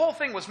 So the whole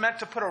thing was meant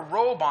to put a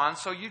robe on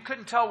so you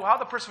couldn't tell how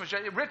the person was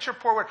rich or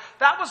poor.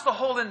 That was the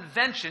whole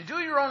invention. Do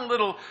your own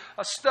little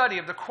study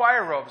of the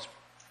choir robes.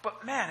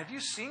 But man, have you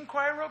seen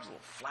choir robes? Little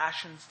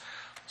flashing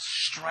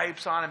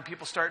stripes on, and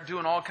people start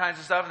doing all kinds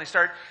of stuff, and they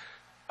start...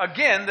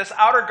 Again, this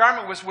outer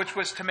garment which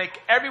was to make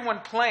everyone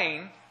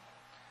plain,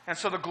 and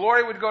so the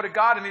glory would go to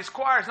God in these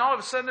choirs. And all of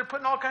a sudden, they're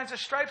putting all kinds of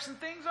stripes and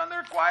things on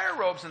their choir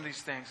robes and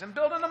these things and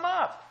building them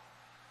up.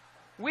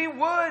 We would.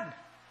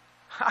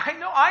 I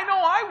know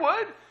I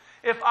would.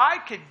 If I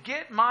could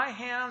get my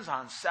hands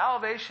on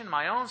salvation,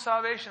 my own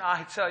salvation,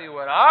 I tell you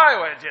what I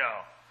would do.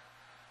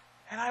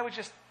 And I would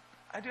just,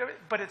 I do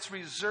everything. But it's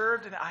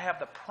reserved, and I have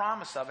the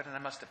promise of it, and I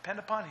must depend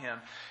upon Him,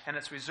 and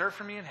it's reserved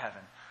for me in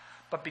heaven.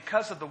 But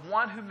because of the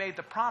one who made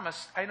the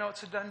promise, I know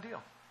it's a done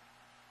deal.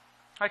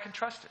 I can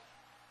trust it.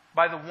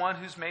 By the one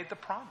who's made the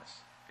promise.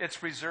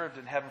 It's reserved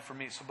in heaven for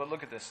me. But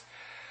look at this.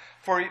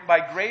 For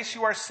by grace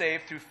you are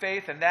saved through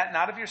faith, and that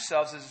not of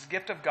yourselves is a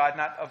gift of God,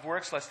 not of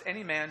works, lest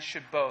any man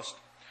should boast.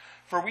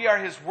 For we are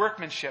His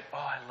workmanship. Oh,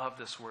 I love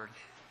this word.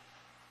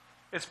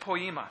 It's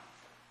poema.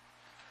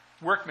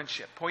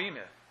 Workmanship. Poema.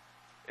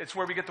 It's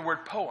where we get the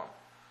word poem.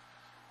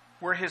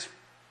 We're His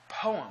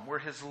poem. We're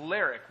His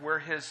lyric. We're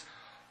His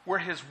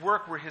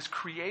work, we're His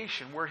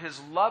creation, we're His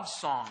love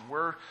song,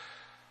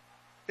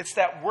 it's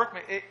that work.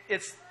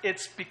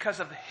 It's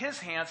because of His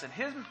hands and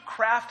Him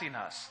crafting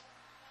us.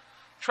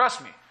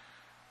 Trust me,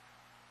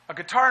 a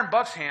guitar in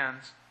Buck's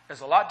hands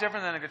is a lot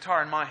different than a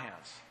guitar in my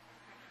hands.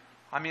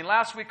 I mean,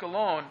 last week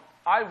alone,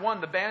 I won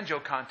the banjo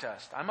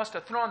contest. I must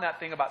have thrown that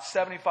thing about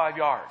 75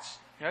 yards.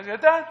 You guys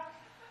get that?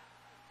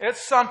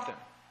 It's something.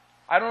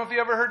 I don't know if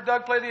you ever heard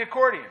Doug play the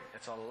accordion.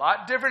 It's a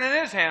lot different in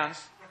his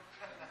hands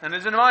than it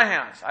is in my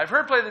hands. I've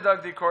heard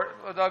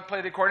Doug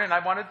play the accordion, and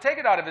I wanted to take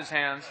it out of his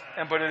hands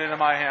and put it into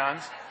my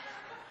hands.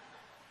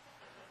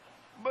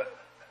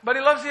 But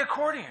he loves the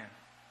accordion.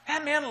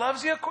 That man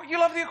loves the accordion. You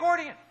love the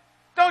accordion,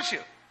 don't you?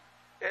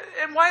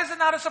 And why is it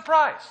not a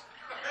surprise?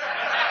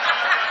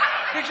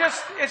 It's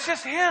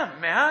just him,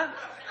 man.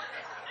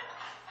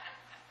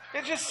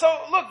 It's just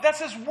so, look,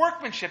 that's His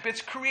workmanship.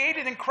 It's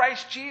created in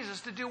Christ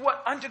Jesus to do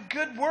what? Unto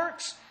good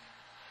works,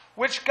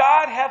 which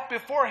God hath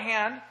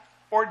beforehand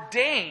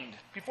ordained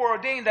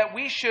that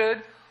we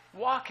should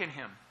walk in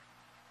Him.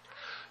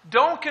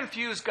 Don't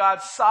confuse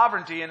God's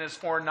sovereignty and His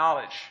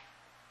foreknowledge,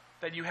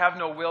 that you have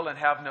no will and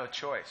have no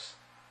choice.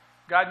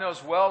 God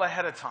knows well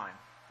ahead of time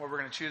what we're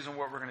going to choose and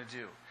what we're going to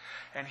do.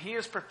 And He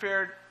has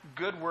prepared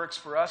good works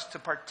for us to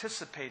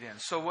participate in.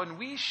 So when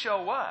we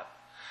show up,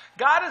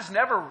 God is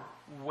never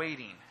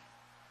waiting.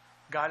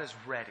 God is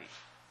ready.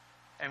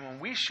 And when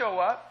we show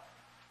up,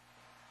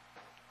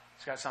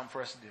 He's got something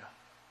for us to do.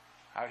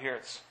 Out here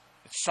it's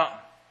something.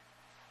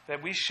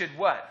 That we should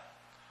what?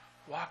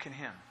 Walk in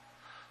Him.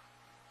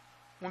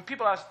 When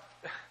people ask,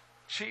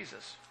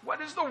 Jesus,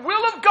 what is the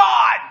will of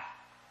God?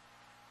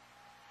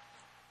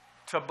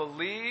 To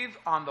believe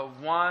on the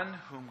one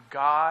whom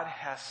God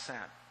has sent.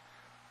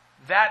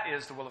 That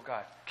is the will of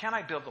God. Can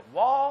I build a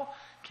wall?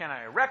 Can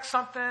I erect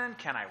something?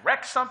 Can I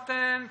wreck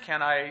something?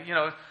 Can I,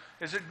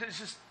 it's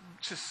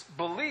just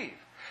believe.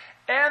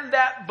 And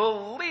that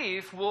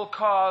belief will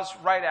cause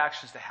right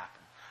actions to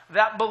happen.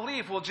 That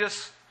belief will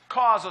just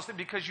cause those things,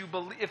 because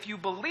if you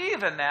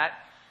believe in that,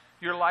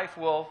 your life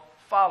will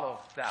follow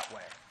that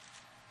way.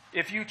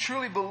 If you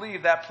truly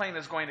believe that plane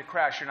is going to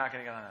crash, you're not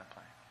going to get on that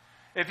plane.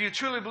 If you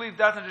truly believe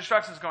death and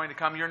destruction is going to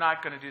come, you're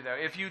not going to do that.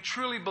 If you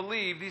truly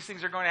believe these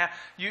things are going to happen,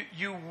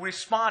 you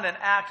respond and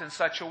act in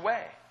such a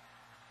way.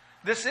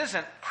 This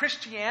isn't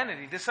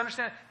Christianity. This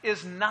understanding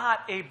is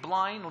not a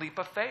blind leap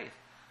of faith.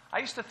 I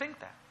used to think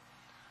that.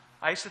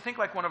 I used to think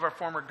like one of our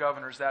former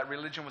governors, that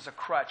religion was a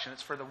crutch and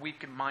it's for the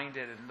weak and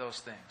minded and those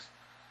things.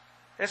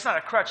 It's not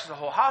a crutch, it's a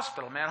whole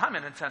hospital, man. I'm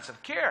in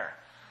intensive care.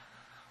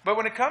 But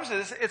when it comes to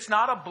this, it's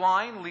not a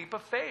blind leap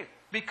of faith.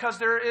 Because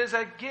there is,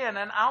 again,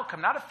 an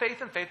outcome. Not a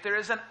faith in faith. There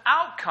is an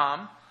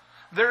outcome.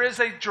 There is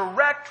a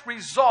direct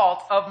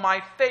result of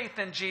my faith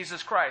in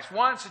Jesus Christ.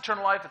 One, it's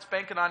eternal life. It's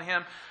banking on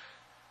Him.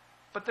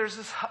 But there's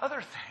this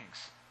other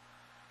things.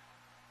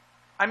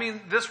 I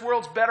mean, this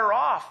world's better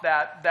off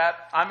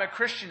that I'm a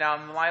Christian now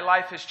and my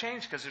life has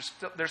changed, because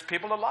there's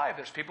people alive.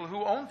 There's people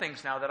who own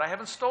things now that I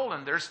haven't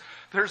stolen.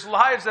 There's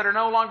lives that are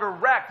no longer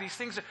wrecked. These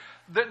things,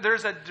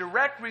 there's a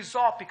direct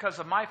result because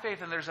of my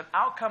faith, and there's an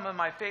outcome of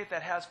my faith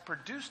that has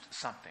produced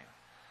something.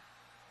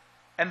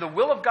 And the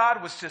will of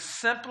God was to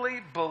simply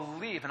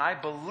believe, and I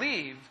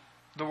believe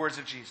the words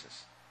of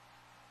Jesus.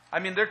 I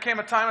mean, there came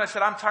a time when I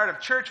said, I'm tired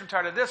of church, I'm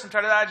tired of this, I'm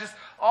tired of that.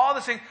 All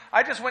this thing.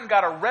 I just went and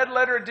got a red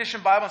letter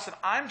edition Bible and said,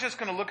 I'm just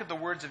going to look at the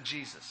words of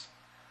Jesus.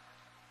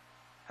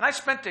 And I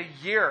spent a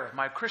year of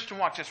my Christian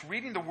walk just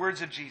reading the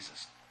words of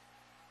Jesus.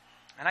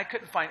 And I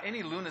couldn't find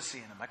any lunacy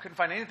in them. I couldn't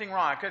find anything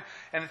wrong.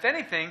 And if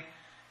anything,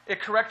 it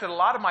corrected a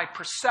lot of my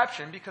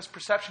perception, because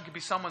perception could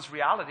be someone's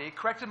reality. It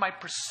corrected my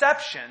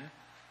perception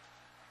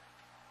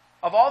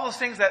of all those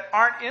things that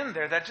aren't in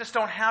there, that just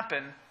don't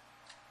happen,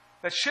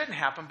 that shouldn't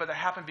happen, but that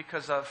happen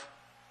because of,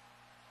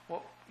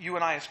 well, you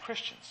and I as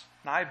Christians.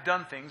 Now, I've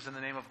done things in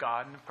the name of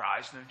God and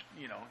Christ and,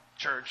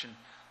 church, and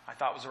I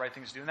thought it was the right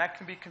thing to do. And that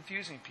can be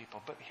confusing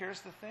people. But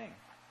here's the thing.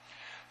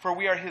 For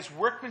we are His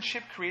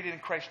workmanship, created in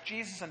Christ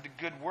Jesus unto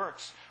good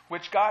works,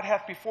 which God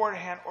hath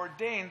beforehand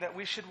ordained that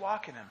we should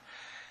walk in Him.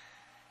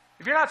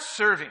 If you're not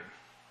serving,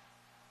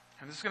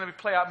 and this is going to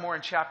play out more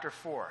in chapter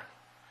 4,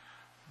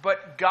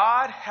 but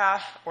God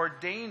hath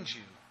ordained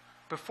you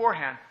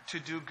beforehand to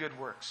do good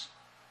works.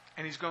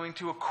 And He's going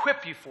to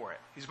equip you for it.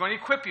 He's going to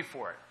equip you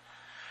for it.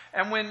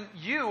 And when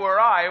you or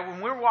I,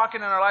 when we're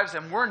walking in our lives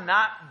and we're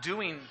not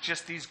doing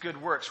just these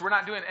good works, we're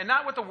not doing, and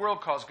not what the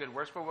world calls good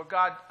works, but what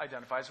God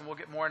identifies, and we'll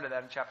get more into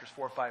that in chapters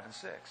 4, 5, and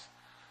 6,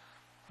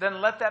 then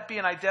let that be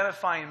an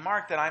identifying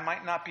mark that I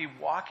might not be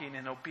walking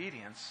in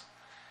obedience,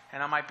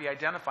 and I might be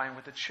identifying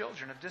with the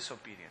children of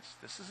disobedience.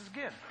 This is,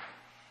 again,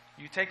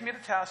 you take me to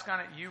task on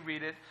it, you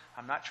read it.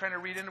 I'm not trying to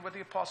read into what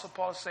the Apostle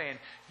Paul is saying.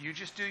 You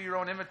just do your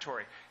own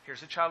inventory.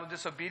 Here's a child of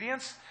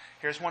disobedience.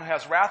 Here's one who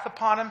has wrath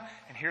upon him.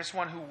 And here's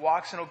one who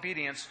walks in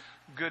obedience.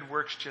 Good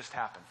works just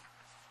happen.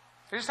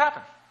 They just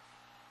happen.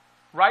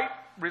 Right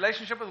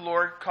relationship with the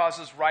Lord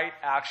causes right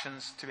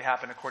actions to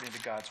happen according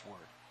to God's word.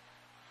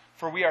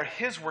 For we are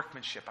His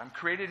workmanship. I'm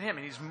created in Him,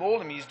 and He's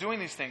molding me. He's doing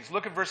these things.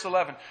 Look at verse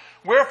 11.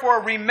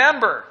 Wherefore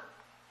remember.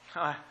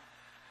 You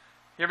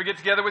ever get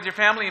together with your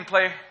family and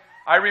play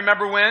I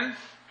remember when?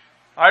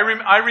 I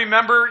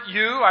remember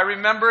you. I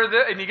remember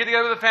the, and you get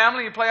together with the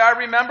family and you play I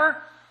remember.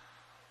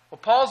 Well,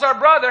 Paul's our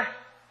brother,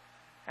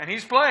 and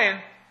he's playing.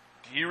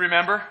 Do you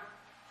remember?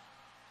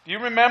 Do you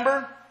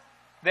remember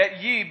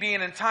that ye,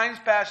 being in times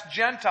past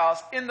Gentiles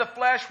in the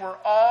flesh, were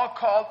all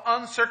called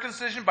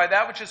uncircumcision by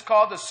that which is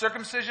called the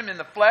circumcision in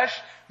the flesh,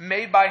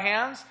 made by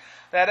hands?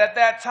 That at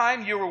that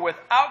time you were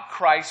without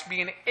Christ,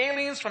 being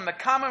aliens from the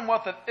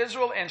commonwealth of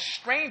Israel and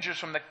strangers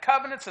from the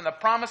covenants and the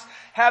promise,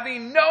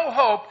 having no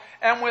hope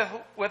and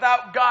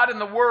without God in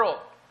the world.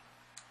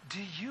 Do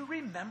you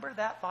remember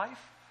that life?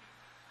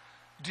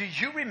 Do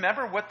you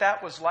remember what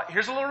that was like?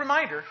 Here's a little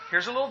reminder.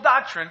 Here's a little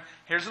doctrine.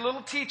 Here's a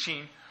little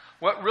teaching.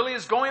 What really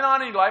is going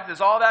on in your life is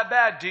all that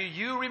bad. Do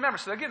you remember?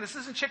 So again, this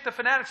isn't Chick the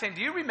Fanatic saying,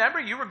 do you remember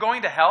you were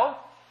going to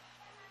hell?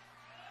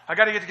 I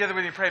got to get together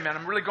with you and pray, man.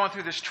 I'm really going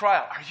through this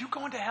trial. Are you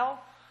going to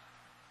hell?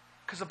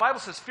 Because the Bible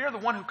says, fear the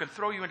one who can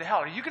throw you into hell.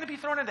 Are you going to be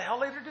thrown into hell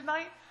later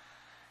tonight?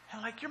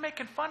 And like, you're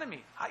making fun of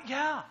me.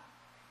 Yeah.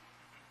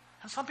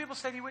 And some people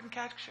said you wouldn't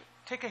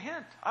take a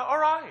hint. All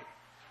right.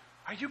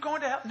 Are you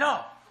going to hell?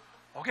 No.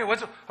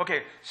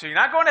 Okay, so you're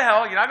not going to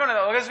hell. You're not going to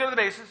hell. Let's go to the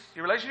basis.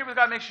 Your relationship with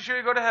God makes you sure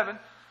you go to heaven.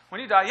 When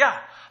you die, yeah.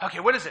 Okay,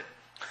 what is it?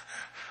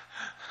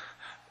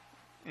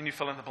 And you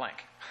fill in the blank.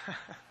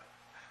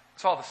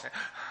 It's all the same.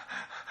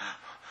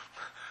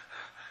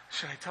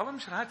 Should I tell him?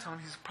 Should I tell him?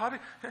 He's probably...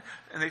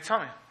 And they tell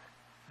me.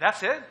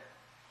 That's it?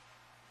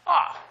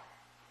 Ah.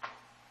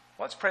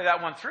 Let's pray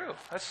that one through.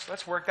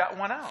 Let's work that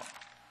one out.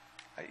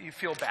 You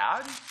feel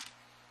bad?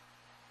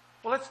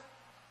 Well,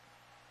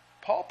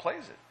 Paul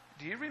plays it.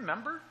 Do you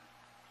remember?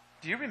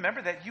 Do you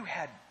remember that you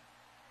had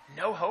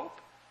no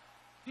hope?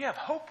 You have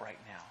hope right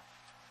now.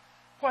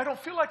 Well, I don't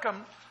feel like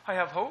I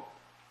have hope.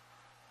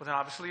 Well, then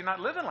obviously you're not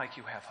living like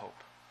you have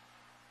hope.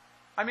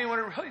 I mean, when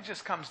it really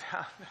just comes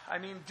down,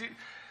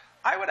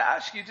 I would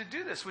ask you to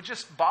do this with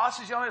just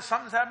bosses yelling at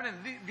something's happening,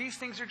 these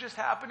things are just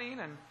happening,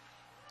 and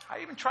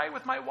I even try it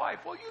with my wife.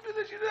 Well, you do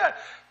this, you do that,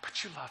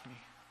 but you love me.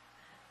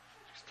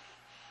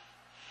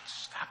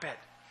 Just stop it.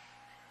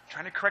 I'm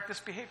trying to correct this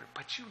behavior,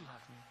 but you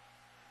love me.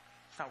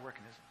 It's not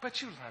working, is it?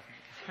 But you love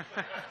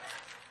me.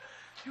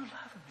 You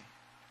love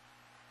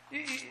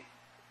me.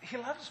 He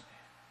loves me.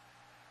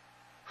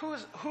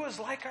 Who is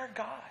like our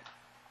God?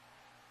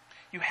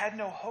 You had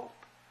no hope.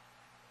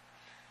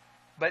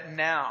 But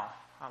now,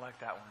 I like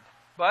that one.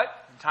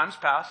 But in times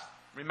past,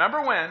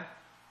 remember when,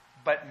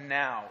 but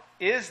now.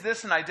 Is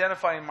this an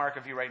identifying mark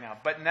of you right now?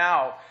 But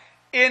now,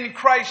 in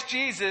Christ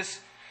Jesus,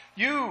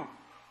 you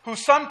who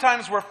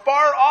sometimes were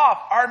far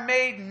off are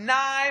made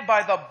nigh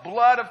by the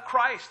blood of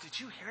Christ. Did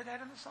you hear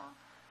that in the song?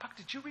 Puck,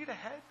 did you read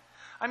ahead?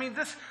 I mean,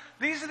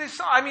 these are the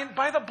songs. I mean,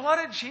 by the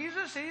blood of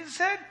Jesus, he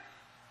said,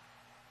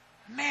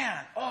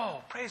 man,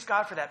 oh, praise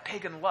God for that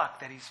pagan luck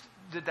that he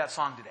did that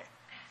song today.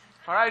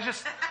 All right,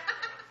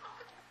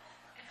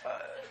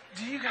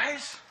 do you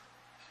guys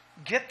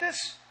get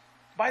this?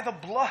 By the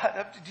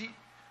blood.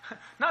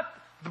 Not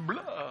the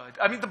blood.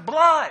 I mean, the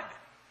blood.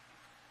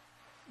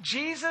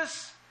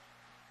 Jesus,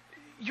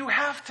 you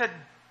have to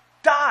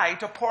die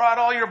to pour out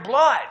all your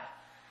blood.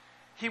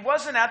 He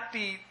wasn't at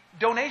the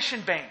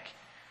donation bank.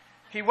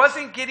 He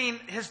wasn't getting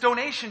his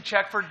donation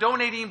check for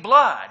donating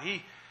blood.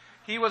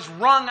 He was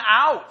wrung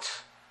out.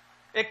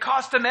 It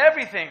cost him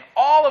everything.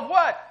 All of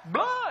what?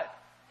 Blood.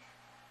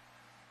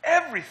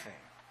 Everything.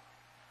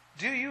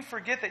 Do you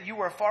forget that you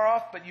were far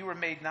off, but you were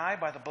made nigh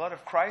by the blood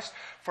of Christ?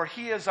 For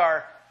he is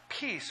our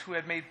peace, who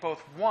had made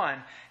both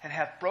one, and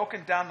hath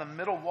broken down the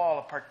middle wall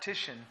of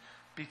partition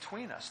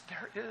between us.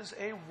 There is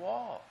a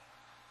wall.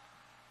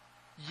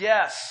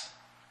 Yes,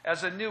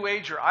 as a New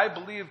Ager, I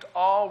believed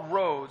all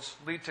roads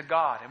lead to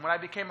God. And when I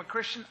became a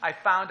Christian, I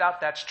found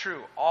out that's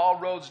true. All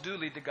roads do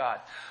lead to God.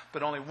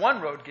 But only one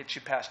road gets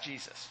you past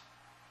Jesus.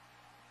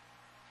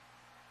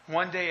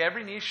 One day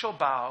every knee shall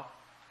bow,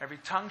 every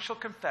tongue shall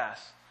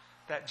confess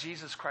that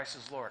Jesus Christ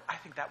is Lord. I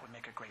think that would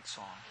make a great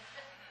song.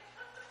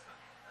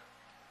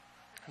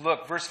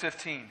 Look, verse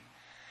 15.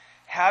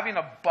 Having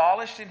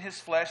abolished in his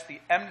flesh the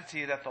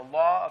enmity that the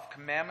law of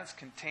commandments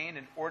contained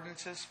in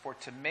ordinances, for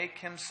to make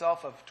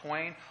himself of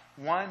twain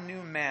one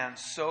new man,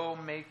 so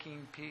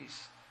making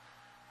peace.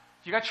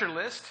 You got your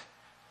list?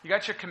 You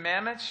got your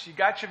commandments? You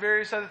got your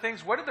various other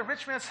things? What did the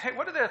rich man say?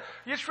 What did the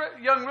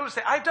young ruler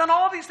say? I've done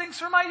all these things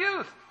for my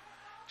youth.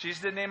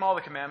 Jesus didn't name all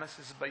the commandments.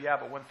 He said,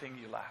 but one thing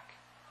you lack.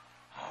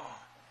 Oh,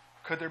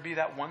 could there be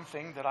that one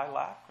thing that I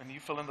lack? And you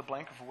fill in the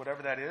blank for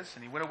whatever that is.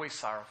 And he went away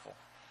sorrowful.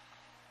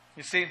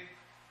 You see,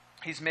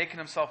 he's making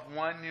himself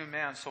one new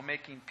man, so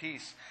making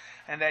peace.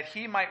 And that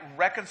he might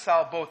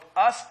reconcile both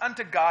us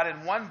unto God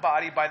in one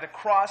body by the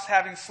cross,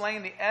 having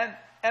slain the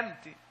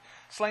enmity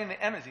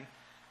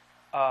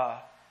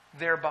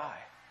thereby.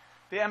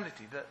 The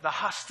enmity, the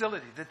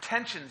hostility, the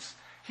tensions.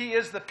 He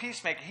is the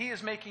peacemaker. He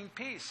is making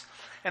peace.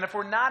 And if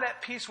we're not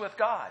at peace with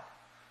God,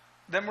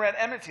 then we're at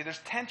enmity. There's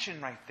tension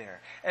right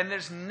there. And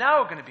there's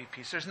now going to be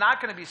peace. There's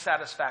not going to be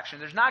satisfaction.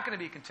 There's not going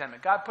to be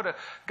contentment. God put a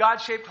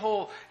God-shaped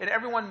hole in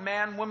every one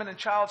man, woman, and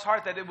child's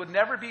heart that it would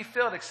never be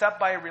filled except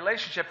by a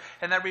relationship.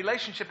 And that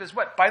relationship is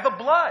what? By the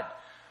blood.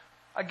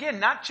 Again,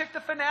 not Chick the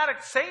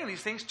Fanatic saying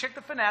these things. Chick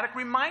the Fanatic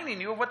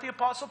reminding you of what the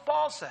Apostle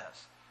Paul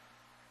says.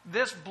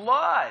 This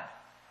blood.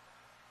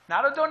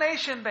 Not a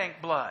donation bank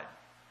blood.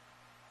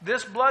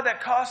 This blood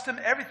that cost him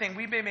everything.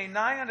 We've been made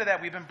nigh unto that.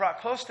 We've been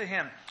brought close to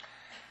him.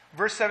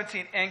 Verse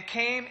 17, and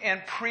came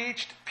and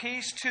preached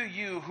peace to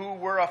you who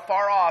were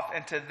afar off,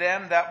 and to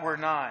them that were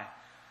nigh.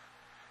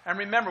 And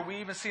remember, we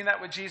even seen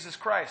that with Jesus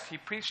Christ. He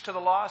preached to the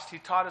lost. He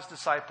taught his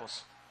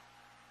disciples.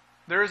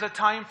 There is a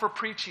time for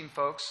preaching,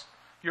 folks.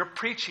 You're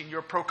preaching.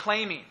 You're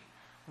proclaiming.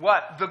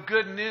 What? The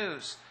good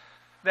news.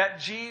 That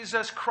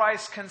Jesus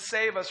Christ can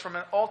save us from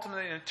an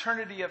ultimate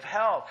eternity of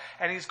hell.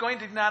 And he's going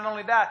to not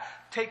only that,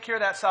 take care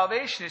of that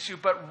salvation issue,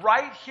 but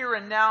right here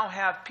and now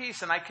have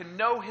peace. And I can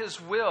know his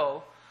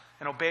will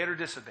and obey it or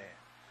disobey it.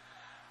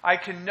 I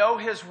can know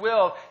his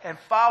will and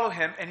follow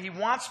him, and he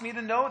wants me to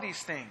know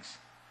these things.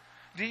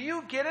 Do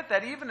you get it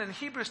that even in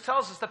Hebrews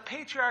tells us the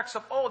patriarchs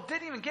of old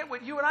didn't even get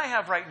what you and I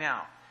have right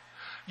now?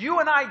 You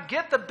and I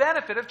get the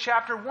benefit of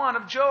chapter 1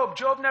 of Job.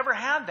 Job never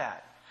had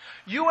that.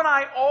 You and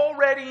I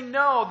already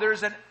know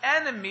there's an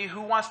enemy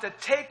who wants to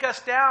take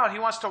us down. He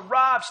wants to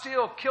rob,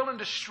 steal, kill, and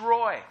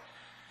destroy.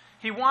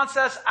 He wants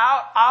us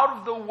out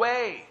of the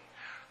way.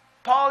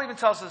 Paul even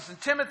tells us, and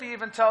Timothy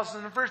even tells us,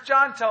 and 1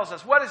 John tells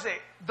us, what is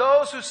it?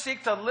 Those who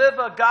seek to live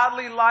a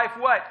godly life,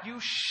 what? You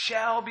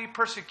shall be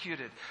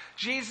persecuted.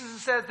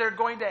 Jesus says they're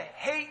going to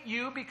hate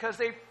you because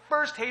they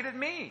first hated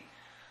me.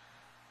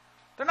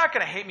 They're not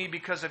going to hate me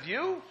because of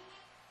you.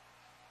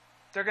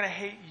 They're going to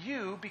hate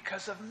you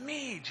because of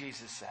me,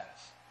 Jesus says.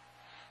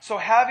 So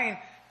having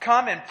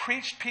come and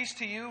preached peace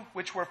to you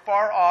which were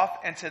far off,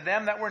 and to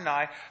them that were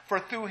nigh, for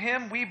through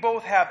him we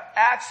both have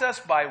access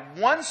by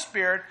one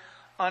Spirit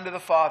unto the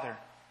Father.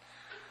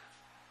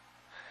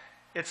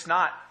 It's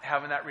not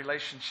having that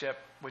relationship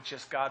with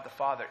just God the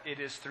Father. It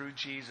is through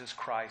Jesus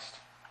Christ.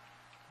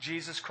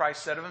 Jesus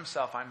Christ said of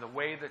himself, I'm the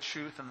way, the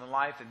truth, and the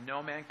life, and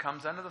no man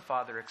comes unto the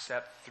Father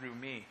except through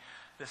me.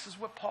 This is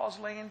what Paul's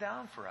laying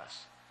down for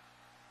us.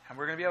 And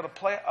we're going to be able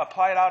to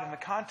apply it out in the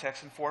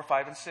context in 4,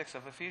 5, and 6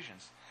 of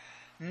Ephesians.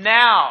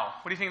 Now,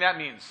 what do you think that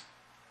means?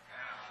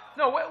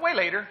 Now. No, way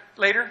later.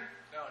 Later.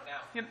 No,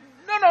 now.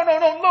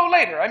 No,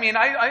 later. I mean,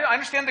 I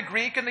understand the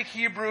Greek and the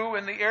Hebrew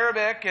and the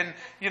Arabic and,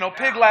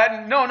 Pig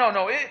Latin.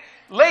 No.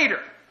 Later.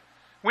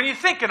 When you're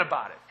thinking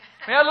about it.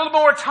 We had a little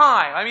more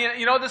time. I mean,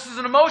 this is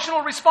an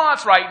emotional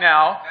response right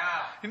now.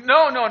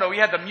 No. We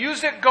had the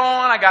music going.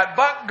 I got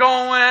Buck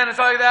going and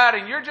stuff like that.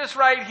 And you're just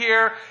right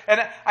here.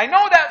 And I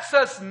know that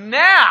says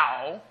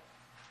now,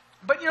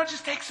 but,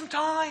 just take some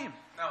time.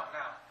 No.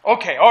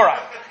 Okay, all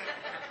right.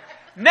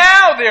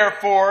 Now,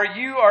 therefore,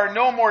 you are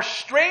no more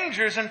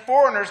strangers and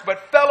foreigners,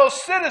 but fellow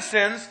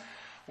citizens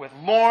with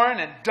Lauren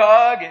and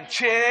Doug and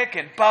Chick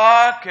and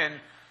Buck and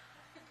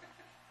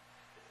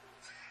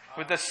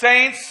with the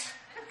saints.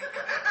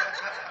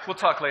 We'll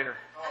talk later.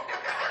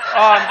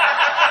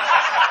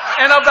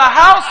 And of the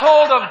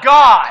household of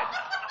God.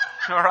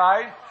 All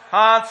right?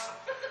 Hans?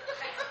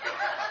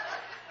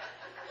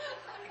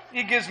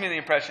 He gives me the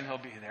impression he'll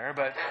be there,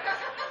 but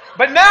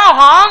now,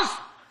 Hans...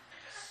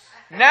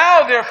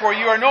 Now, therefore,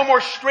 you are no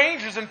more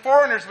strangers and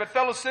foreigners, but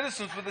fellow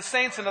citizens with the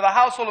saints and of the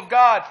household of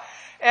God,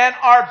 and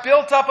are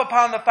built up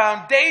upon the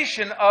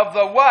foundation of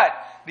the what?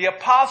 The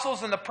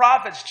apostles and the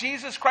prophets,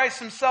 Jesus Christ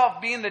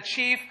himself being the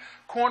chief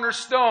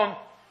cornerstone.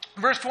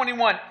 Verse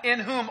 21, in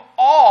whom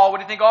all, what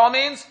do you think all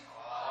means?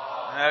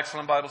 All.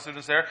 Excellent Bible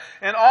students there.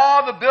 And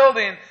all the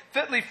building,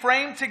 fitly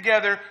framed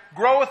together,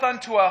 groweth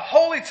unto a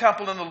holy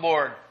temple in the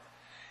Lord,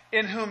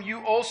 in whom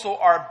you also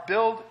are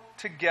built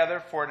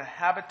together for an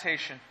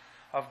habitation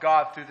of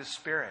God through the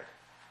Spirit.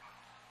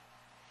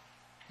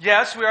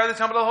 Yes, we are the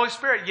temple of the Holy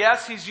Spirit.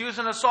 Yes, he's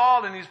using us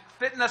all and he's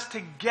fitting us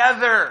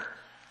together.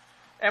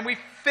 And we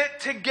fit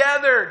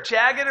together.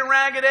 Jagged and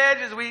ragged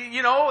edges.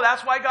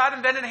 That's why God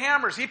invented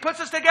hammers. He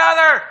puts us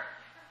together.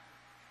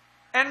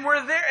 And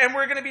we're there. And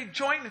we're going to be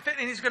joint and fit.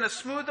 And he's going to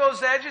smooth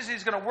those edges.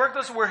 He's going to work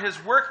those. We're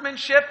his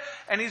workmanship.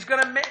 And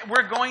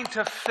we're going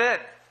to fit.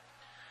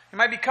 You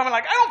might be coming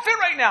like, I don't fit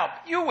right now.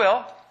 You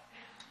will.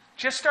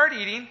 Just start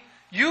eating.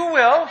 You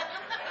will.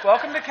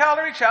 Welcome to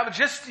Calvary Chapel.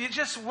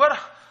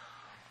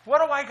 What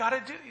do I got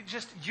to do?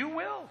 You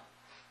will.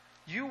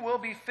 You will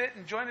be fit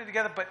and joined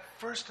together. But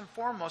first and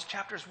foremost,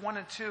 chapters 1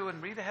 and 2,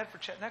 and read ahead for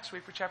next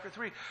week for chapter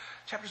 3.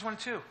 Chapters 1 and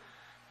 2.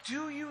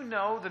 Do you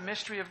know the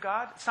mystery of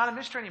God? It's not a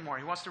mystery anymore.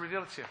 He wants to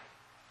reveal it to you.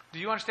 Do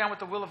you understand what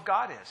the will of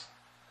God is?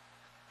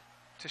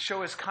 To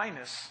show his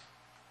kindness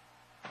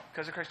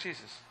because of Christ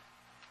Jesus.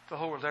 To the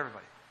whole world, to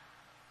everybody.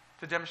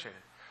 To demonstrate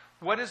it.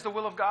 What is the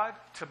will of God?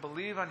 To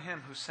believe on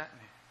him who sent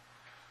me.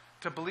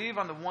 To believe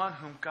on the one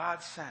whom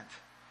God sent.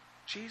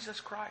 Jesus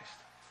Christ.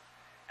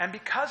 And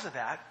because of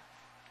that,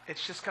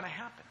 it's just going to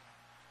happen.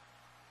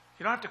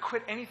 You don't have to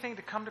quit anything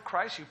to come to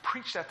Christ. You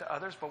preach that to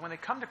others, but when they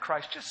come to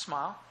Christ, just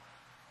smile.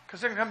 Because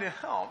they're going to come to you,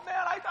 oh man,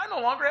 I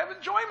no longer have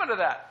enjoyment of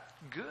that.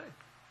 Good.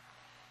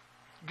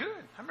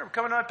 I remember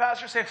coming to my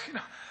pastor saying,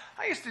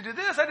 I used to do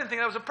this. I didn't think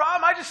that was a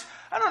problem.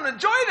 I don't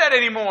enjoy that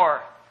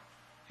anymore.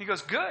 He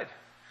goes, good.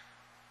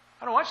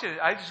 I don't want you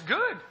to.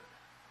 Good.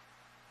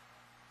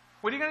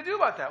 What are you going to do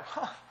about that?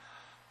 Well,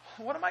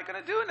 what am I going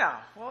to do now?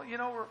 Well,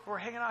 we're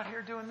hanging out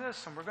here doing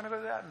this, and we're going to go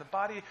to that, and the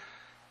body,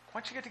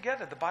 once you get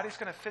together, the body's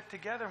going to fit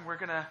together, and we're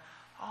going to,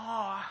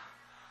 I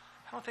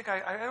don't think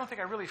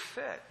I really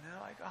fit. And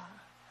they're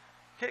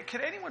like,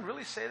 can anyone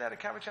really say that at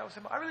Calvary Chapel?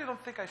 I really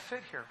don't think I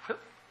fit here.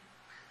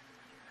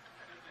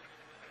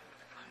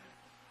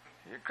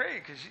 You're crazy,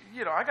 because,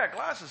 I got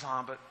glasses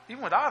on, but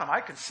even without them,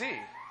 I can see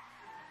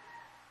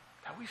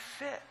that we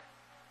fit.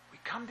 We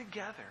come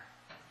together.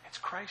 It's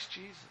Christ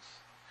Jesus.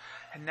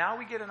 And now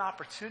we get an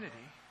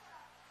opportunity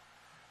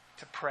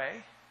to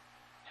pray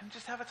and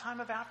just have a time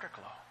of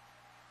afterglow.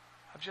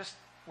 Of just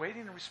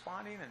waiting and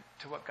responding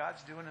to what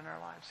God's doing in our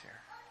lives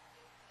here.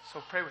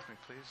 So pray with me,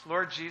 please.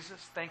 Lord Jesus,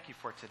 thank you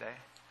for today.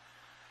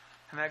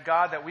 And that,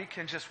 God, that we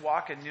can just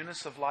walk in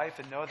newness of life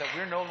and know that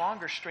we're no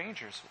longer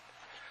strangers.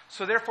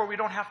 So therefore, we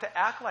don't have to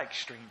act like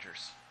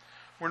strangers.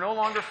 We're no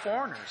longer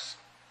foreigners.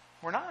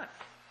 We're not.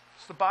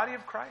 It's the body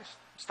of Christ.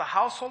 It's the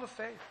household of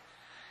faith.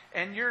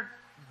 And you're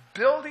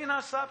building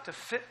us up to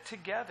fit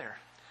together.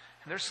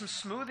 And there's some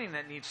smoothing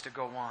that needs to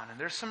go on. And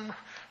there's some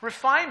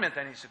refinement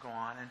that needs to go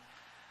on. And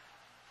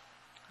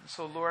And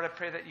so, Lord, I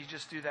pray that you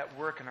just do that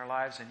work in our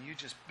lives and you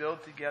just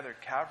build together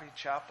Calvary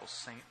Chapel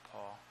St.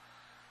 Paul,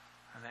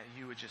 and that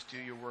you would just do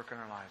your work in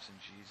our lives in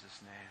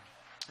Jesus'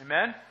 name.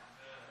 Amen?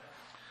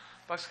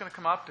 Buck's going to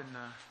come up and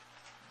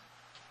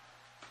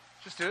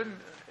just do it.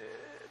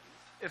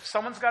 If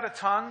someone's got a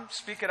tongue,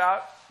 speak it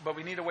out, but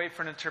we need to wait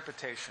for an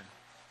interpretation.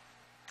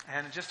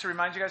 And just to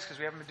remind you guys, because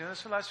we haven't been doing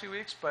this for the last few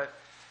weeks, but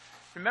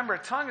remember, a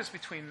tongue is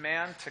between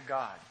man to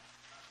God.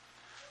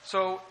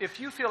 So if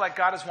you feel like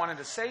God is wanting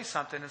to say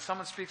something and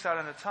someone speaks out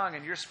in a tongue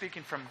and you're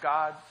speaking from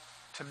God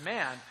to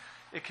man,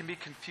 it can be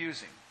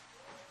confusing.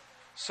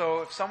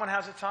 So if someone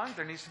has a tongue,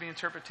 there needs to be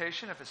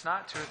interpretation. If it's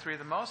not, 2 or 3 at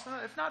the most.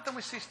 If not, then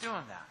we cease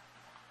doing that.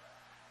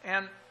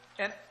 And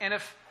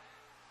if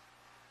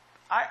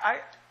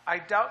I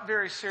doubt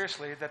very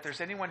seriously that there's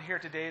anyone here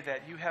today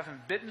that you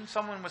haven't bitten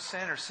someone with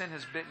sin or sin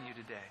has bitten you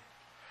today.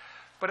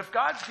 But if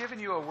God's given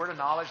you a word of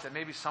knowledge that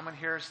maybe someone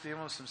here is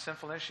dealing with some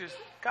sinful issues,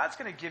 God's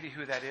going to give you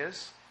who that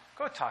is.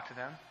 Go talk to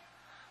them.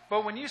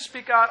 But when you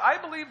speak out, I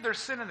believe there's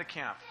sin in the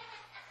camp.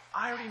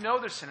 I already know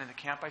there's sin in the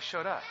camp. I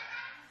showed up.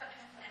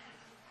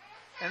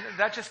 And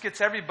that just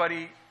gets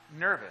everybody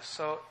nervous.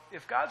 So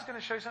if God's going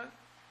to show you something,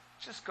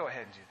 just go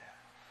ahead and do that.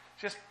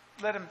 Just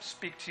let him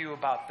speak to you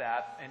about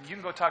that. And you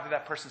can go talk to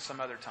that person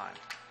some other time.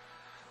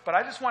 But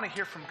I just want to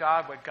hear from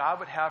God what God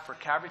would have for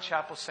Calvary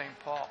Chapel St.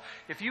 Paul.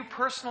 If you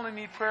personally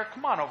need prayer,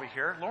 come on over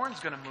here. Lauren's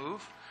going to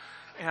move.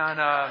 And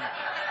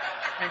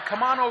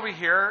come on over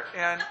here,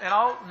 and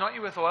I'll anoint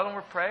you with oil, and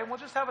we'll pray, and we'll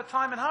just have a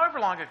time. And however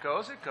long it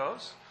goes, it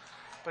goes.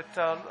 But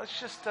let's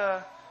just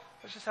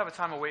have a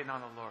time of waiting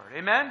on the Lord.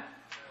 Amen?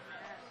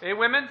 Hey,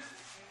 women?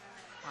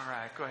 All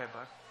right, go ahead,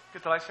 bud.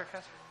 Get the lights there,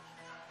 Cass.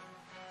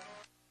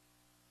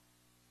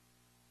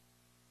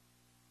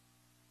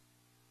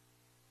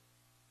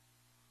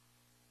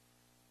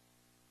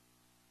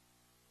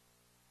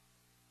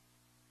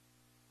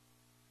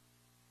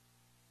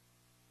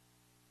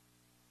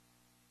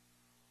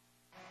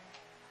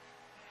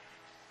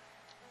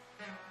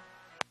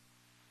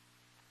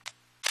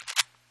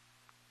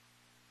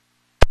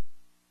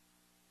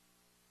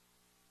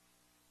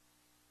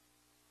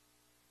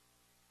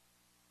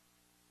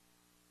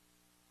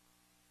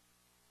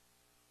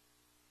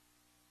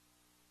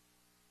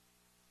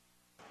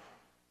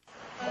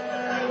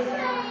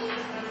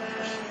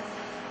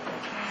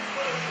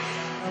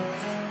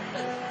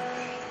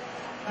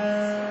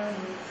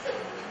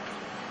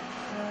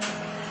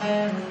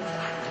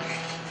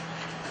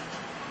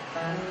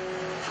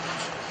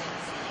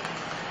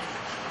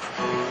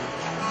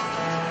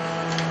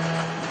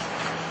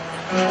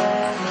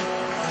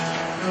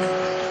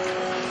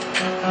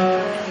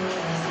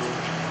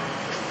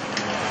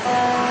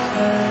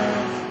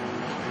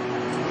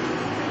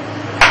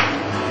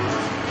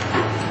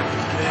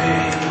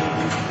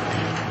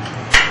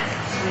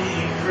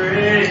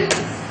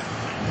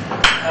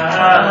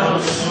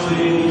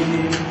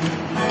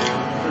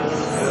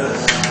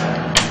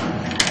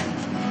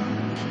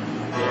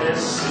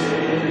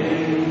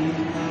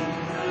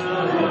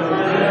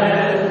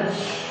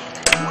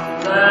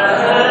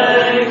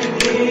 Like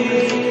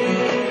thee.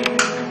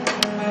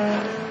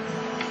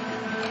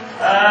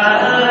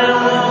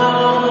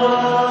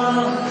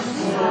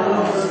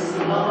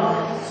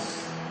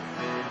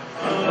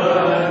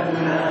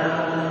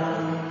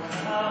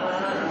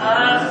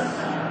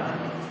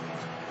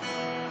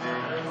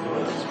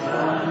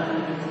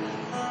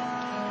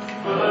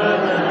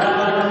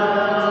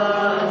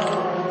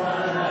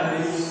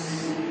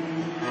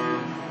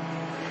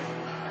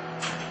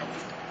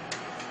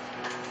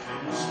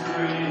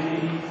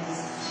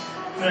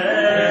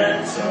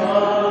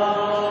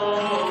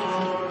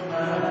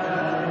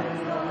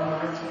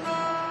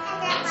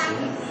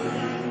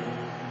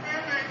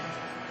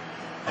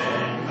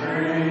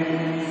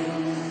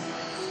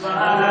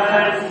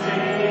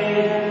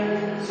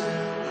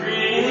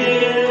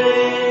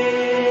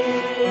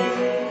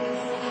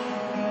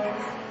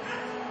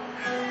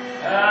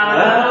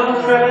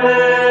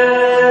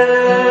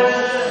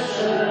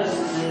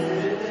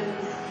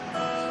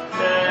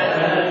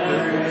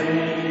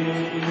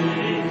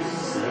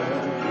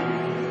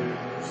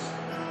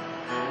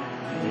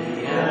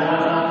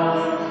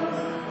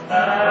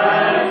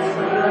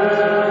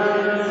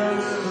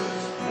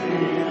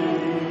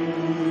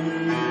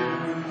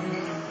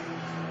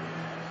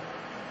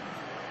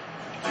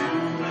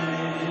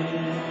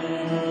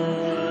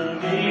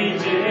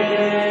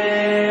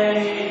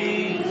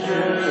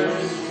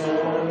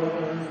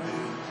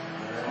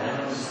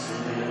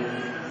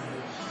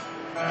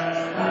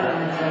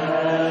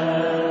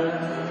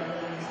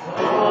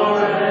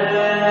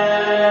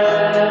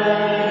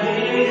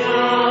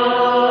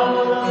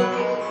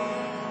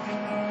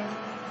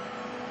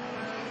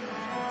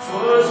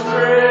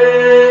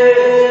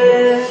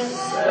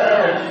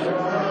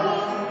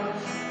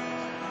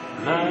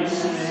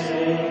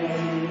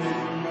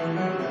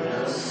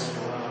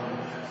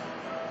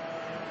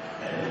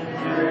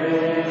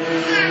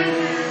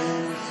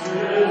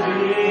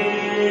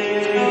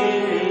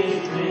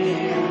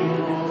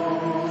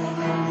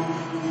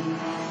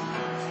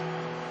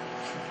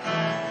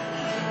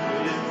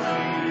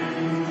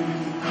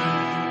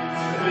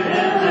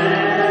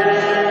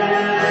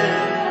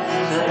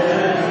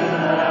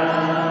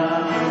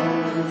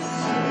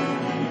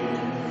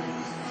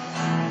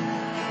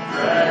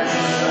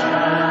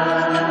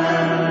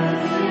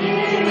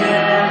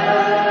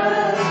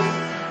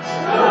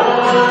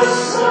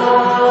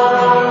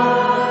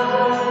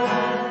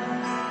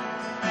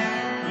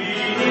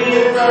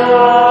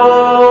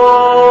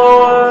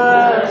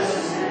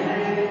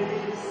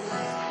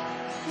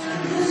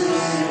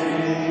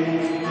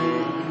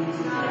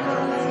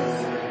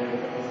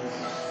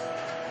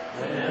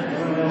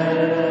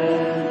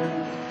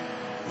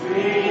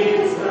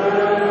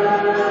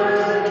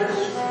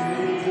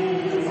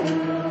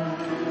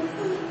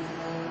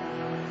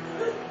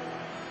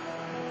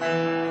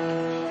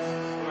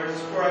 Lord,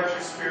 just pour out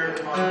your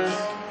Spirit upon us.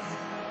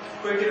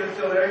 Quicken and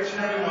fill each and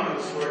every one of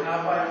us, Lord,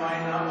 not by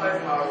might, not by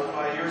power, but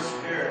by your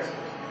Spirit.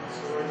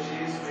 So, Lord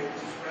Jesus, may it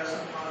just rest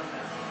upon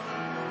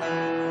them.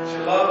 That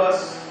you love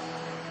us.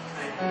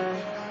 Thank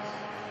you.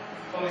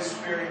 Holy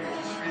Spirit, you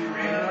just free to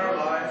reign in our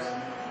lives.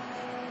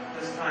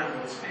 This time, you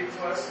will speak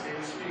to us. May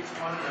we speak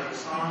to one another,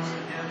 songs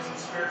and hymns and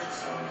spiritual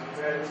songs and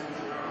gratitude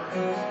in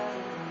our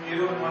hearts.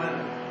 You and one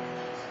another.